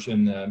 largest church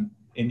in the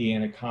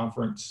Indiana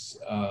conference,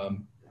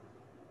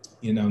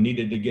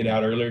 needed to get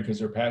out earlier because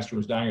their pastor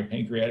was dying of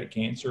pancreatic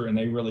cancer, and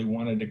they really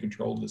wanted to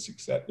control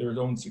their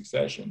own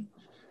succession.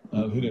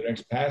 Who their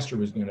next pastor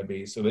was going to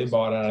be. So they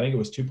bought out, I think it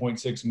was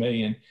 2.6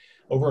 million.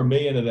 Over $1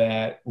 million of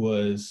that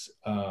was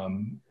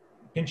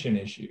pension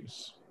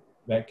issues,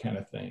 that kind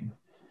of thing.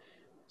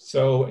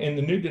 So in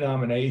the new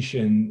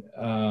denomination,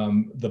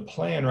 the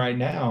plan right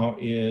now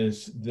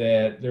is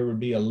that there would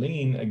be a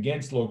lien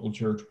against local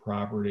church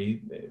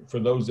property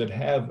for those that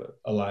have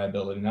a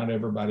liability. Not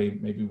everybody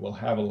maybe will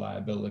have a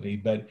liability,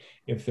 but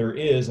if there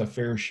is a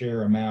fair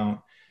share amount,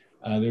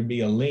 there'd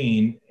be a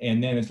lien.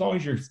 And then as long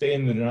as you're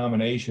staying in the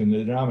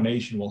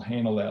denomination will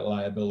handle that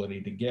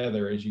liability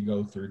together as you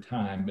go through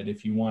time. But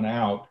if you want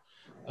out,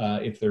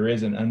 if there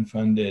is an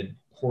unfunded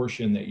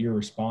portion that you're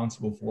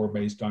responsible for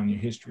based on your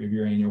history of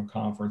your annual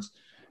conference,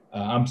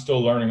 I'm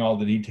still learning all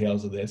the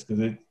details of this,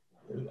 because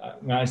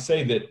when I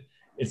say that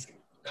it's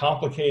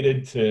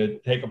complicated to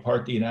take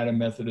apart the United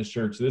Methodist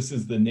Church, this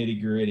is the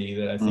nitty gritty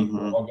that I think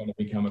we're all going to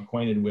become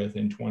acquainted with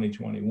in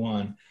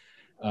 2021.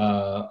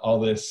 All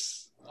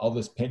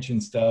this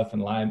pension stuff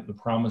and the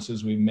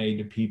promises we've made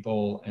to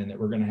people, and that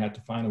we're going to have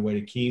to find a way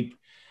to keep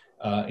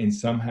in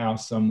somehow,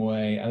 some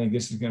way. I think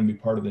this is going to be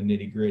part of the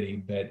nitty gritty,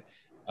 but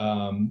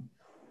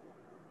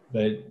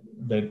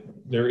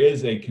there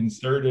is a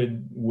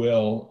concerted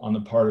will on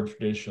the part of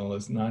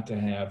traditionalists not to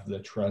have the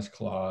trust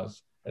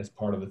clause as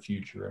part of the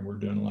future. And we're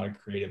doing a lot of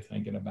creative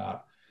thinking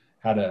about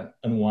how to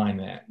unwind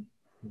that.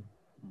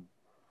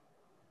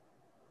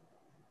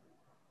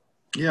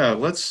 Yeah,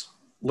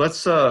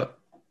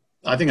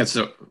 I think it's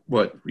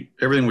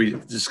everything we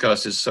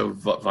discussed is so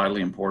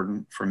vitally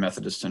important for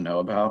Methodists to know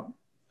about.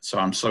 So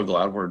I'm so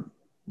glad we're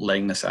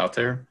laying this out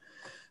there.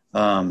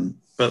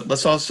 But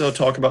let's also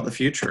talk about the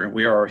future.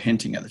 We are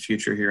hinting at the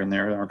future here and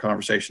there in our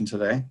conversation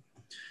today.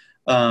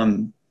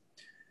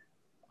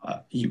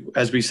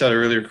 As we said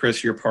earlier,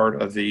 Chris, you're part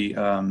of the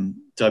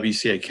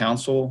WCA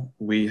Council.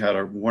 We had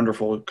a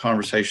wonderful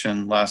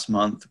conversation last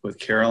month with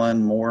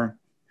Carolyn Moore,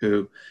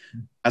 who,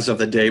 as of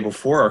the day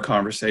before our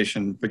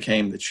conversation,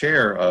 became the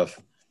chair of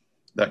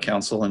that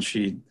council, and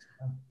she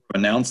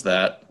announced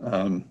that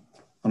on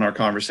our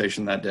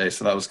conversation that day.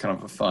 So that was kind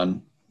of a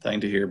fun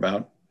thing to hear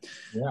about.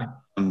 Yeah.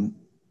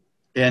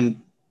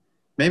 And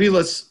maybe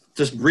let's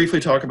just briefly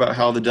talk about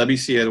how the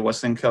WCA, the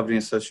Wesleyan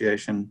Covenant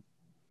Association,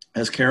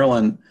 as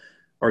Carolyn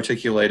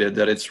articulated,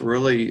 that it's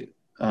really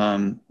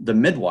the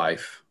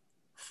midwife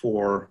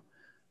for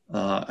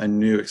a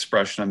new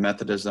expression of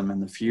Methodism in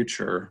the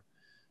future.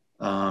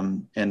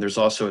 And there's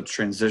also a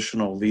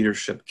transitional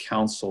leadership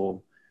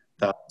council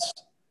that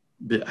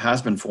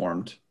has been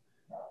formed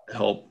to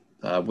help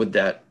with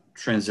that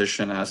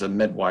transition as a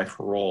midwife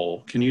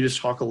role. Can you just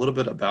talk a little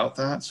bit about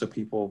that so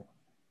people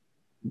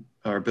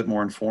are a bit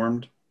more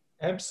informed?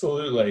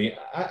 Absolutely.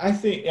 I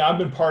think I've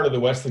been part of the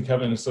Wesleyan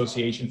Covenant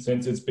Association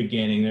since its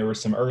beginning. There were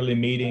some early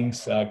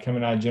meetings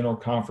coming out of General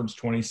Conference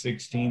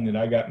 2016 that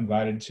I got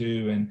invited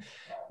to, and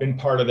been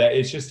part of that.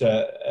 It's just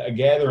a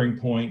gathering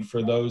point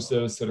for those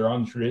that are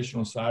on the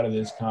traditional side of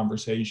this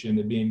conversation,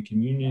 to be in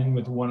communion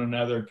with one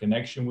another,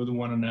 connection with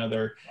one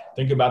another,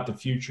 think about the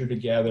future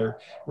together.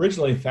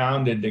 Originally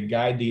founded to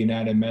guide the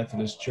United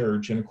Methodist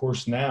Church. And of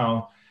course,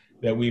 now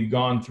that we've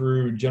gone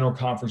through General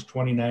Conference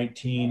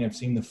 2019, have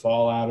seen the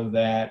fallout of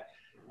that,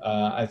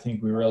 I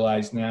think we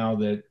realize now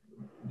that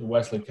the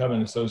Wesleyan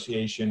Covenant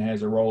Association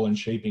has a role in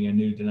shaping a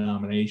new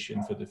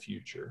denomination for the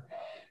future.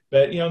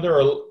 But,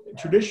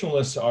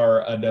 traditionalists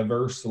are a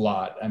diverse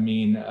lot. I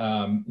mean,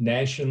 a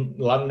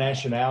lot of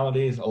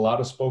nationalities, a lot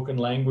of spoken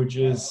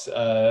languages,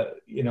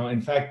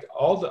 in fact,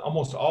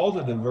 almost all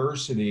the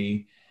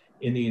diversity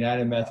in the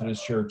United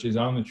Methodist Church is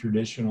on the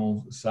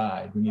traditional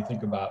side. When you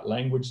think about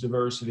language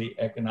diversity,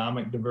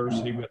 economic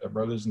diversity with our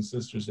brothers and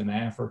sisters in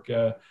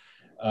Africa,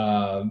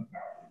 and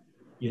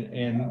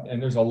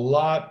there's a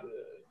lot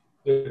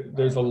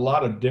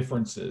of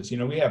differences.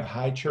 We have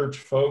high church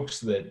folks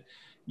that,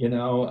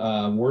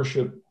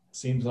 worship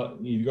seems like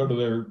you go to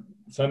their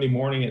Sunday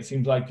morning, it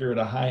seems like you're at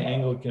a high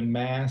Anglican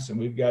mass, and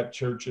we've got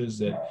churches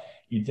that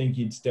you'd think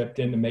you'd stepped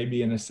into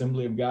maybe an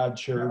Assembly of God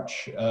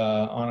church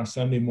on a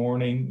Sunday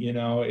morning.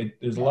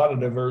 There's a lot of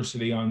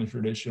diversity on the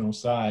traditional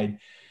side,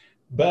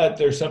 but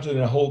there's something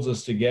that holds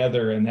us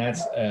together, and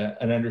that's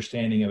an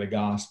understanding of the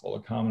gospel,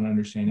 a common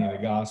understanding of the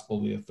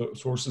gospel, the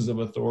sources of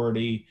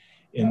authority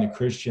in the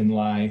Christian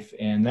life,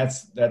 and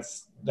that's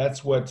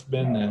what's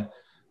been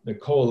the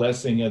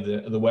coalescing of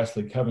the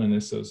Wesleyan Covenant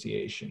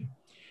Association.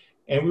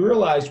 And we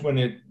realized when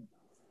it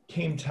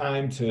came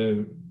time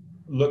to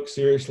look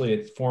seriously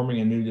at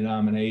forming a new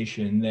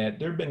denomination that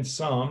there have been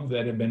some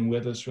that have been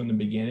with us from the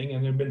beginning,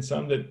 and there have been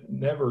some that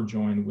never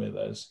joined with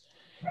us,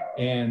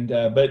 and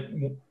but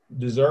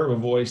deserve a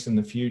voice in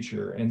the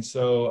future. And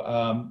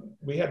so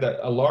we had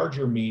a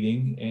larger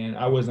meeting, and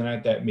I wasn't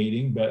at that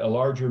meeting, but a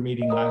larger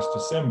meeting last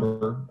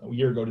December, a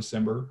year ago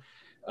December,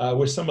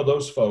 with some of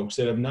those folks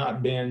that have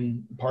not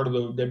been part of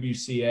the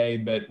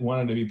WCA, but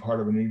wanted to be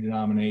part of a new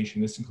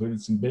denomination. This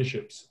included some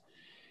bishops.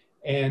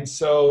 And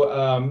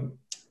so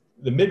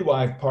the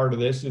midwife part of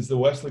this is the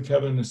Wesleyan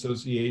Covenant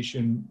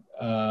Association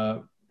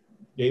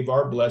gave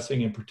our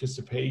blessing and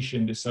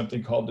participation to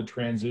something called the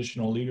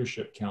Transitional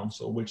Leadership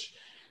Council, which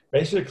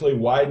basically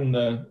widened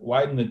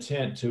the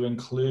tent to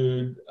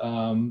include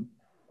a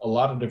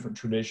lot of different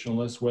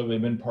traditionalists, whether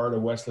they've been part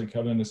of Wesleyan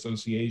Covenant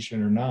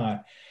Association or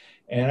not.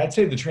 And I'd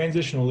say the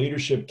Transitional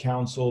Leadership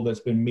Council that's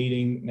been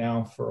meeting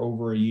now for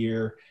over a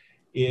year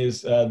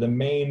is the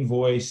main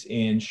voice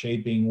in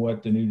shaping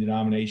what the new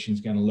denomination is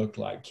going to look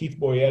like. Keith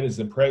Boyette is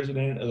the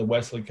president of the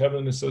Wesleyan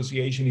Covenant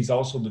Association. He's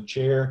also the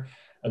chair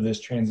of this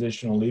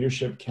Transitional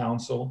Leadership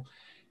Council.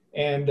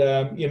 And,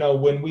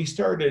 when we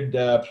started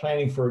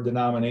planning for a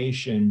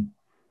denomination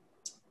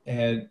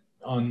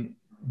on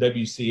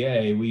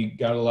WCA, we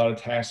got a lot of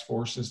task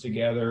forces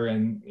together,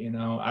 and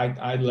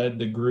I led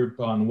the group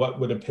on what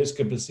would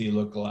episcopacy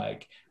look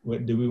like.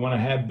 Do we want to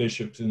have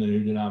bishops in the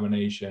new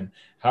denomination?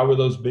 How will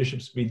those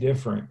bishops be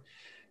different?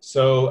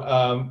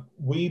 So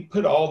we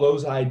put all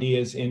those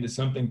ideas into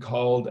something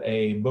called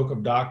a Book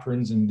of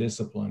Doctrines and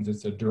Disciplines.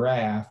 It's a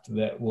draft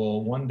that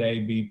will one day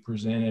be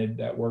presented.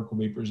 That work will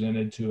be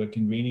presented to a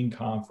convening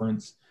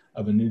conference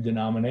of a new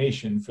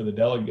denomination for the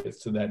delegates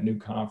to that new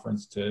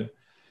conference to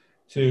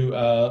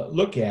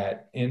look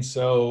at. And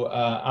so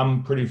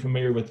I'm pretty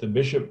familiar with the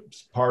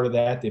bishop's part of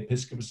that, the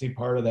episcopacy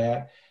part of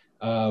that.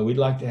 We'd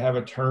like to have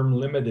a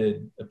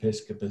term-limited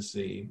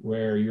episcopacy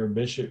where you're a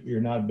bishop, you're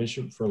not a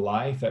bishop for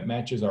life. That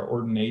matches our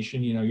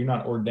ordination. You know, you're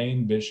not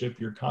ordained bishop,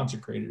 you're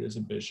consecrated as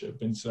a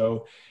bishop. And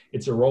so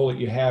it's a role that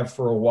you have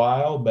for a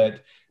while,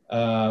 but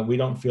we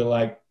don't feel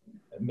like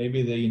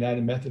maybe the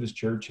United Methodist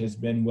Church has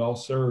been well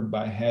served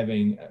by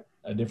having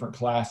a different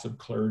class of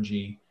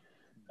clergy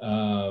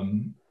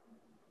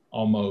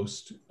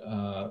almost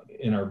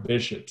in our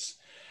bishops.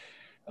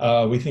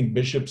 We think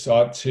bishops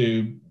ought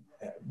to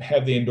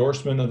have the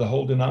endorsement of the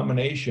whole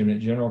denomination at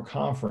General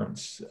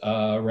Conference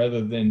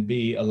rather than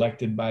be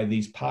elected by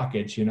these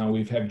pockets. You know,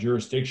 we've had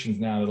jurisdictions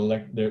now that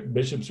elect their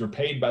bishops are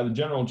paid by the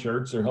general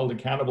church. They're held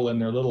accountable in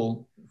their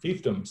little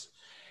fiefdoms.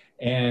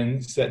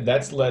 And so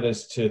that's led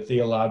us to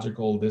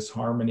theological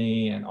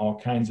disharmony and all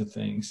kinds of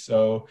things.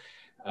 So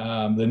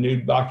the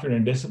new Doctrine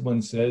and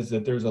Discipline says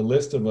that there's a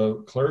list of a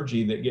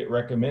clergy that get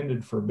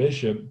recommended for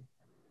bishop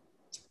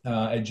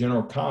at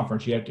General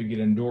Conference. You have to get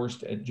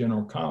endorsed at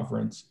General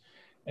Conference.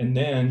 And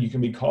then you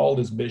can be called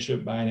as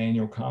bishop by an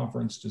annual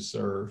conference to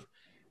serve,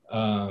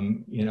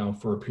 you know,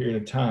 for a period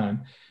of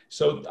time.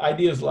 So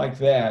ideas like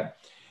that.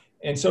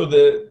 And so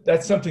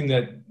that's something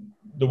that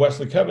the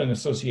Wesley Covenant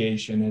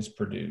Association has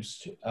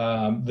produced.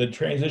 The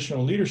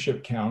Transitional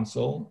Leadership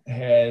Council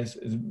is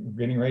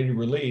getting ready to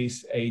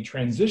release a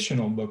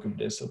transitional book of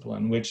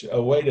discipline, which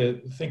a way to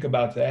think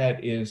about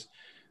that is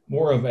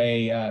more of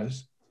a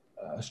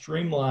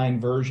streamlined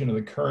version of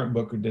the current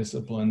book of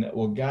discipline that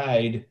will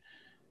guide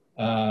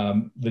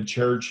the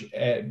church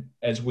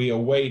as we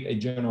await a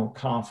general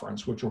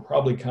conference, which will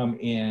probably come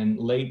in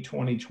late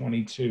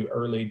 2022,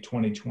 early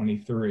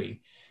 2023,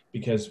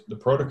 because the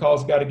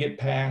protocol's got to get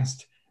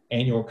passed.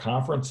 Annual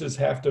conferences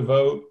have to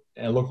vote.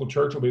 A local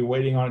church will be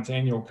waiting on its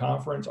annual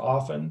conference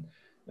often.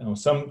 You know,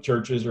 some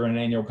churches are in an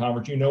annual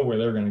conference, you know where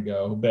they're going to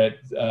go, but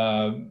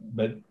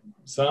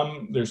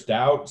some there's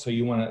doubt. So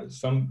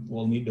some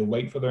will need to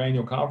wait for their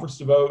annual conference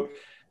to vote.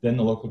 Then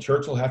the local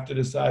church will have to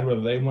decide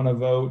whether they want to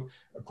vote.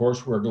 Of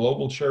course, we're a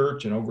global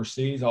church, and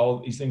overseas, all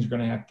of these things are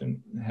going to have to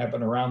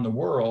happen around the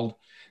world.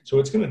 So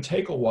it's going to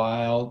take a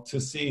while to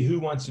see who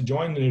wants to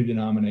join the new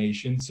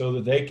denomination so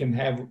that they can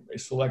have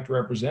select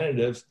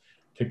representatives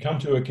to come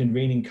to a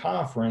convening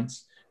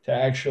conference to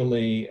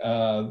actually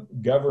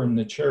govern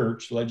the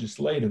church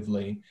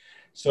legislatively.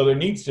 So there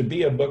needs to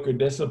be a book of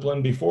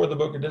discipline before the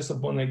book of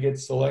discipline that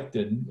gets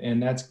selected,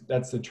 and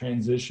that's the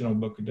transitional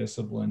book of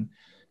discipline.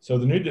 So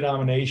the new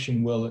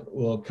denomination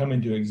will come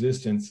into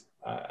existence,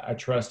 I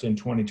trust, in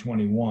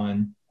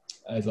 2021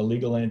 as a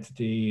legal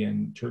entity,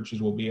 and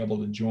churches will be able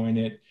to join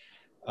it.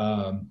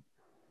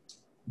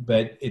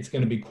 But it's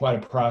going to be quite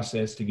a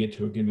process to get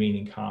to a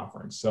convening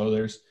conference. So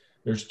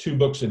there's two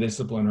books of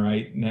discipline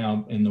right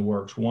now in the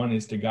works. One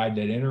is to guide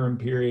that interim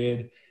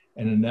period,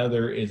 and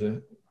another is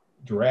a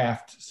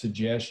draft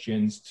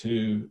suggestions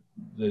to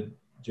the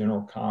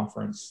general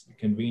conference, the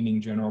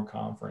convening general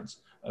conference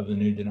of the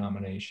new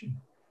denomination.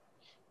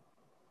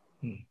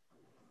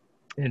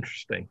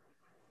 Interesting.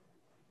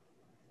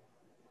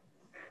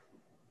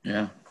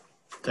 Yeah.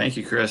 Thank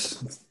you,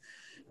 Chris.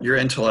 Your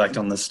intellect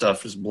on this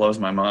stuff just blows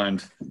my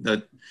mind.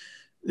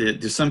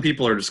 Some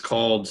people are just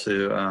called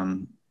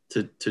to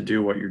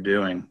do what you're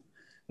doing.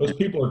 Those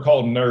people are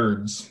called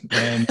nerds,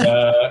 and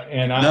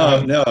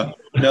no.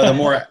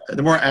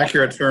 The more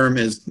accurate term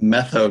is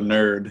metho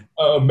nerd.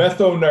 Oh,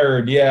 metho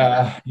nerd.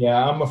 Yeah.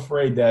 I'm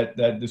afraid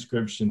that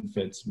description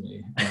fits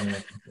me. I'm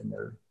a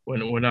nerd.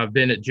 When I've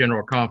been at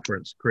General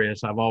Conference,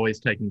 Chris, I've always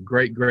taken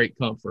great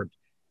comfort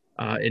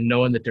in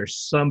knowing that there's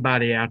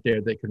somebody out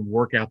there that can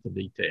work out the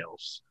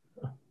details.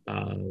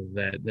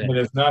 But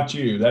it's not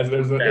you.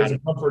 There's a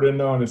comfort in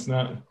knowing it's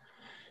not.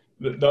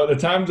 The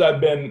times I've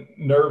been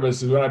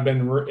nervous is when I've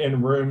been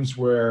in rooms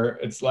where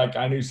it's like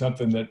I knew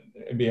something that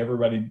maybe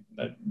everybody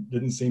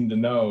didn't seem to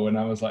know, and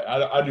I was like,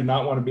 I do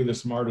not want to be the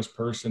smartest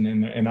person,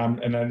 and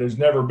that's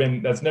never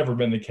been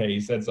the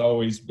case. That's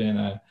always been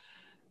a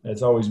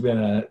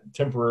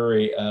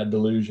temporary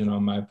delusion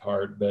on my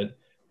part. But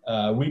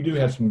we do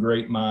have some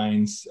great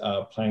minds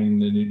planning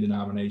the new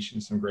denomination,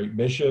 some great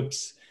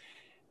bishops,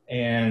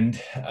 and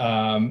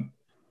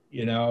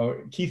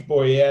Keith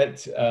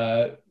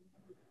Boyette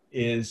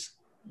is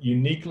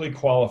uniquely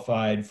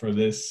qualified for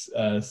this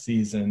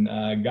season.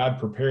 God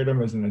prepared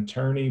him as an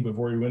attorney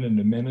before he went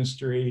into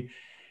ministry.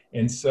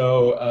 And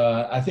so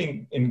I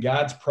think in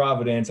God's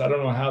providence, I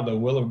don't know how the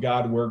will of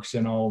God works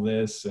in all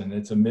this, and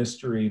it's a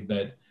mystery,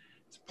 but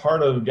it's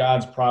part of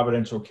God's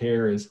providential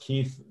care is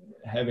Keith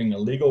having a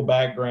legal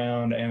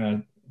background and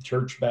a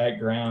church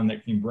background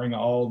that can bring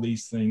all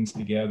these things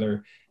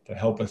together to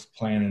help us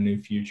plan a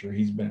new future.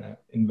 He's been an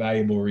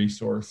invaluable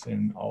resource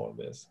in all of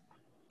this.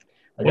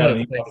 I got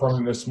an email from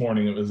him this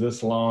morning. It was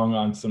this long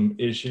on some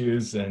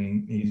issues,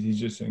 and he's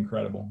just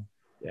incredible.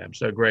 Yeah, I'm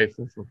so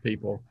grateful for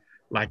people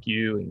like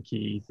you and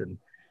Keith. And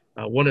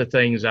one of the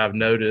things I've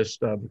noticed,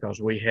 because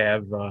we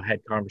have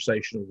had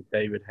conversations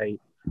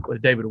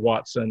with David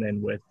Watson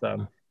and with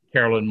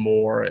Carolyn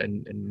Moore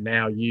and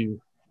now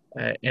you,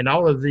 and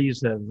all of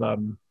these have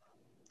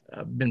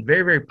been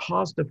very, very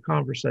positive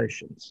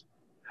conversations,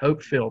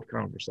 hope-filled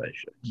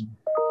conversations.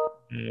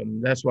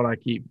 That's what I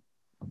keep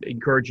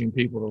encouraging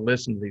people to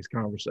listen to these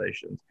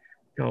conversations,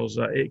 because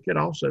it could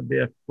also be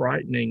a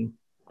frightening,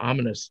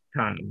 ominous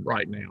time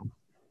right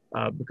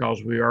now,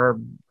 because we are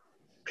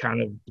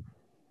kind of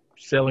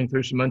sailing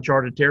through some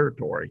uncharted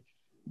territory.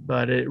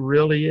 But it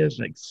really is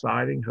an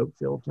exciting,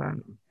 hope-filled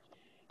time.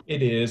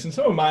 It is. And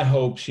some of my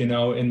hopes, in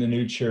the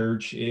new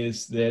church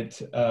is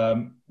that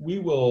we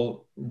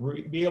will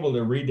be able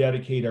to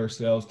rededicate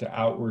ourselves to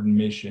outward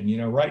mission.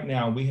 Right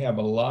now we have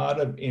a lot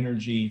of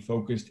energy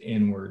focused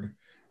inward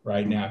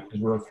right now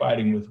because we're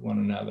fighting with one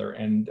another.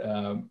 And,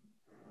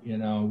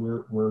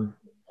 we're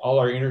all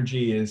our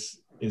energy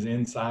is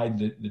inside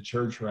the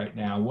church right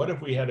now. What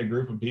if we had a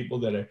group of people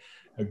that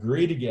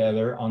agree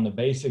together on the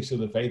basics of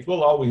the faith?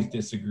 We'll always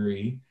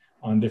disagree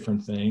on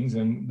different things.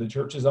 And the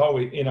church is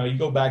always, you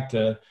go back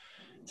to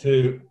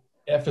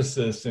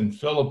Ephesus and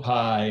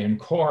Philippi and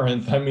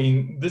Corinth. I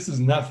mean, this is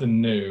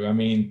nothing new. I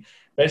mean,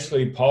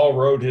 basically Paul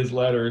wrote his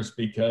letters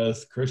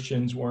because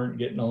Christians weren't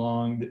getting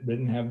along,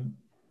 didn't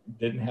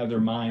have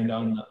their mind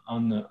on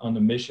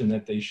the mission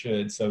that they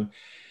should. So,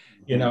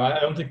 I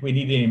don't think we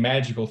need any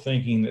magical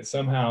thinking that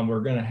somehow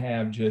we're going to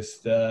have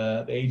just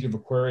the age of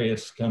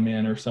Aquarius come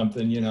in or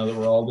something, that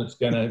we're all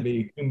just going to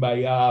be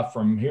kumbaya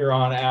from here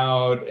on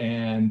out.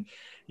 And,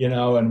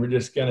 and we're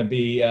just going to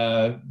be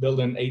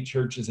building 8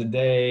 churches a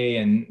day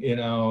and,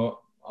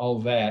 all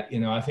that.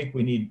 I think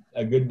we need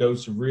a good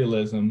dose of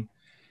realism.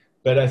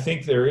 But I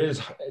think there is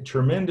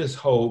tremendous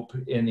hope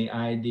in the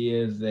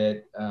idea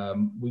that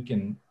we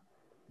can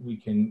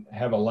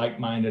have a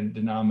like-minded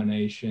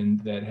denomination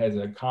that has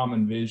a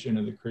common vision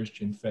of the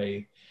Christian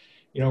faith.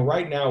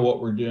 Right now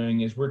what we're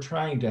doing is we're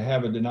trying to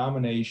have a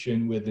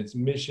denomination with its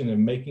mission of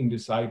making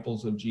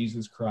disciples of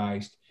Jesus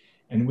Christ,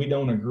 and we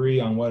don't agree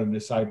on what a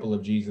disciple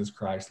of Jesus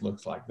Christ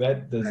looks like.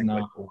 That does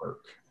not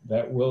work.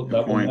 That will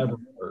never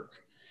work.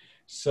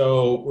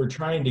 So we're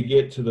trying to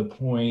get to the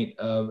point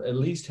of at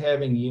least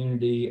having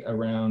unity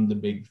around the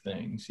big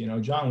things.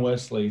 John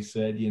Wesley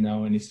said,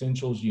 in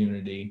essentials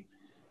unity,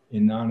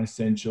 in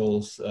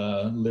non-essentials,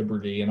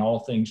 liberty, and all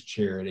things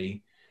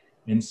charity.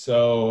 And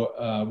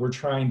so we're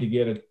trying to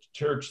get a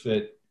church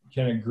that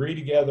can agree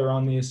together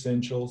on the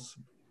essentials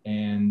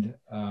and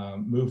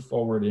move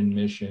forward in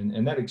mission.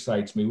 And that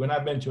excites me. When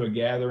I've been to a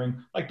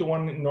gathering, like the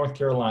one in North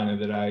Carolina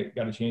that I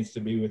got a chance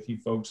to be with you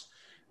folks,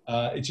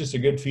 it's just a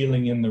good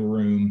feeling in the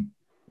room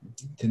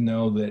to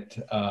know that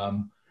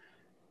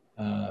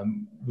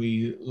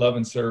we love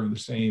and serve the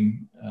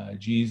same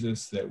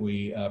Jesus, that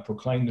we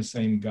proclaim the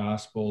same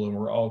gospel, and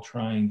we're all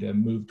trying to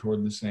move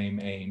toward the same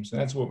aims. And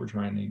that's what we're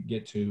trying to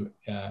get to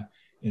in a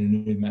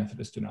new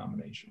Methodist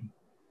denomination.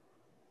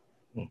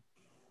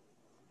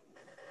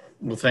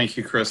 Well, thank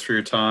you, Chris, for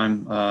your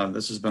time.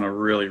 This has been a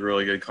really,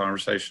 really good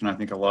conversation. I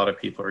think a lot of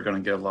people are going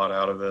to get a lot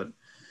out of it.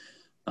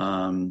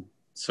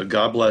 So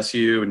God bless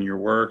you and your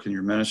work and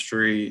your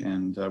ministry.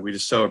 And we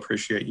just so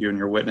appreciate you and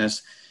your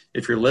witness.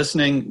 If you're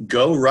listening,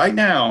 go right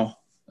now,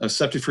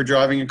 except if you're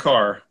driving a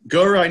car,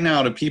 go right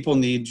now to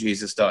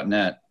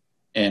peopleneedjesus.net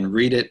and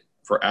read it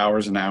for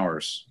hours and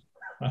hours.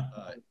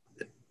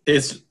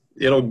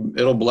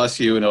 It'll bless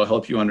you, and it'll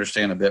help you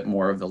understand a bit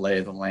more of the lay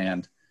of the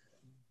land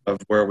of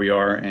where we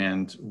are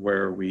and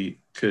where we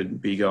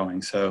could be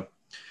going. So,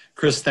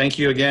 Chris, thank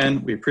you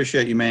again. We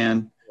appreciate you,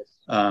 man.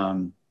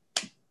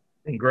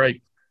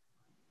 Great.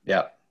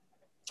 Yeah.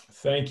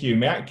 Thank you,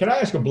 Matt. Can I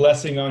ask a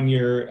blessing on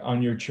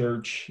your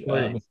church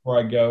before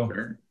I go?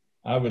 Sure.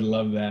 I would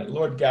love that.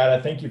 Lord God,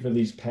 I thank you for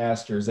these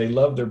pastors. They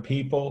love their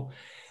people.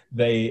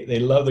 They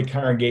love the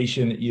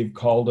congregation that you've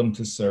called them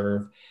to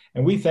serve.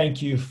 And we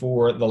thank you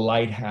for the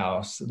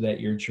lighthouse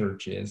that your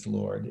church is,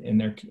 Lord, in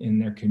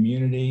their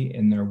community,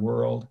 in their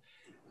world.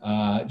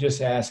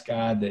 Just ask,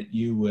 God, that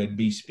you would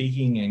be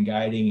speaking and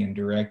guiding and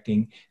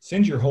directing.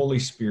 Send your Holy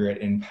Spirit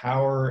in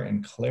power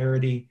and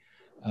clarity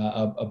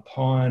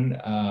upon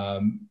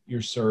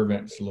your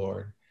servants,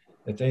 Lord,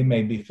 that they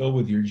may be filled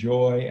with your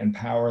joy and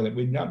power, that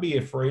we'd not be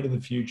afraid of the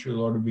future,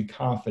 Lord, we'd be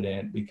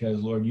confident because,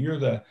 Lord, you're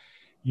the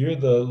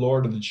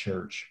Lord of the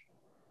church.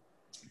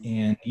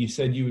 And you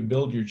said you would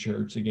build your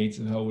church. The gates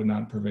of hell would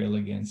not prevail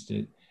against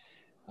it.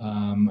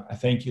 I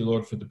thank you,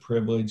 Lord, for the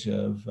privilege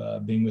of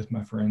being with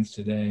my friends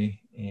today.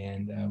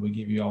 And we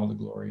give you all the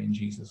glory in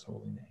Jesus'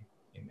 holy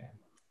name.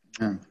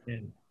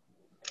 Amen.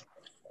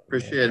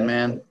 Appreciate it,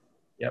 man.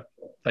 Yep.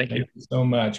 Thank you so much.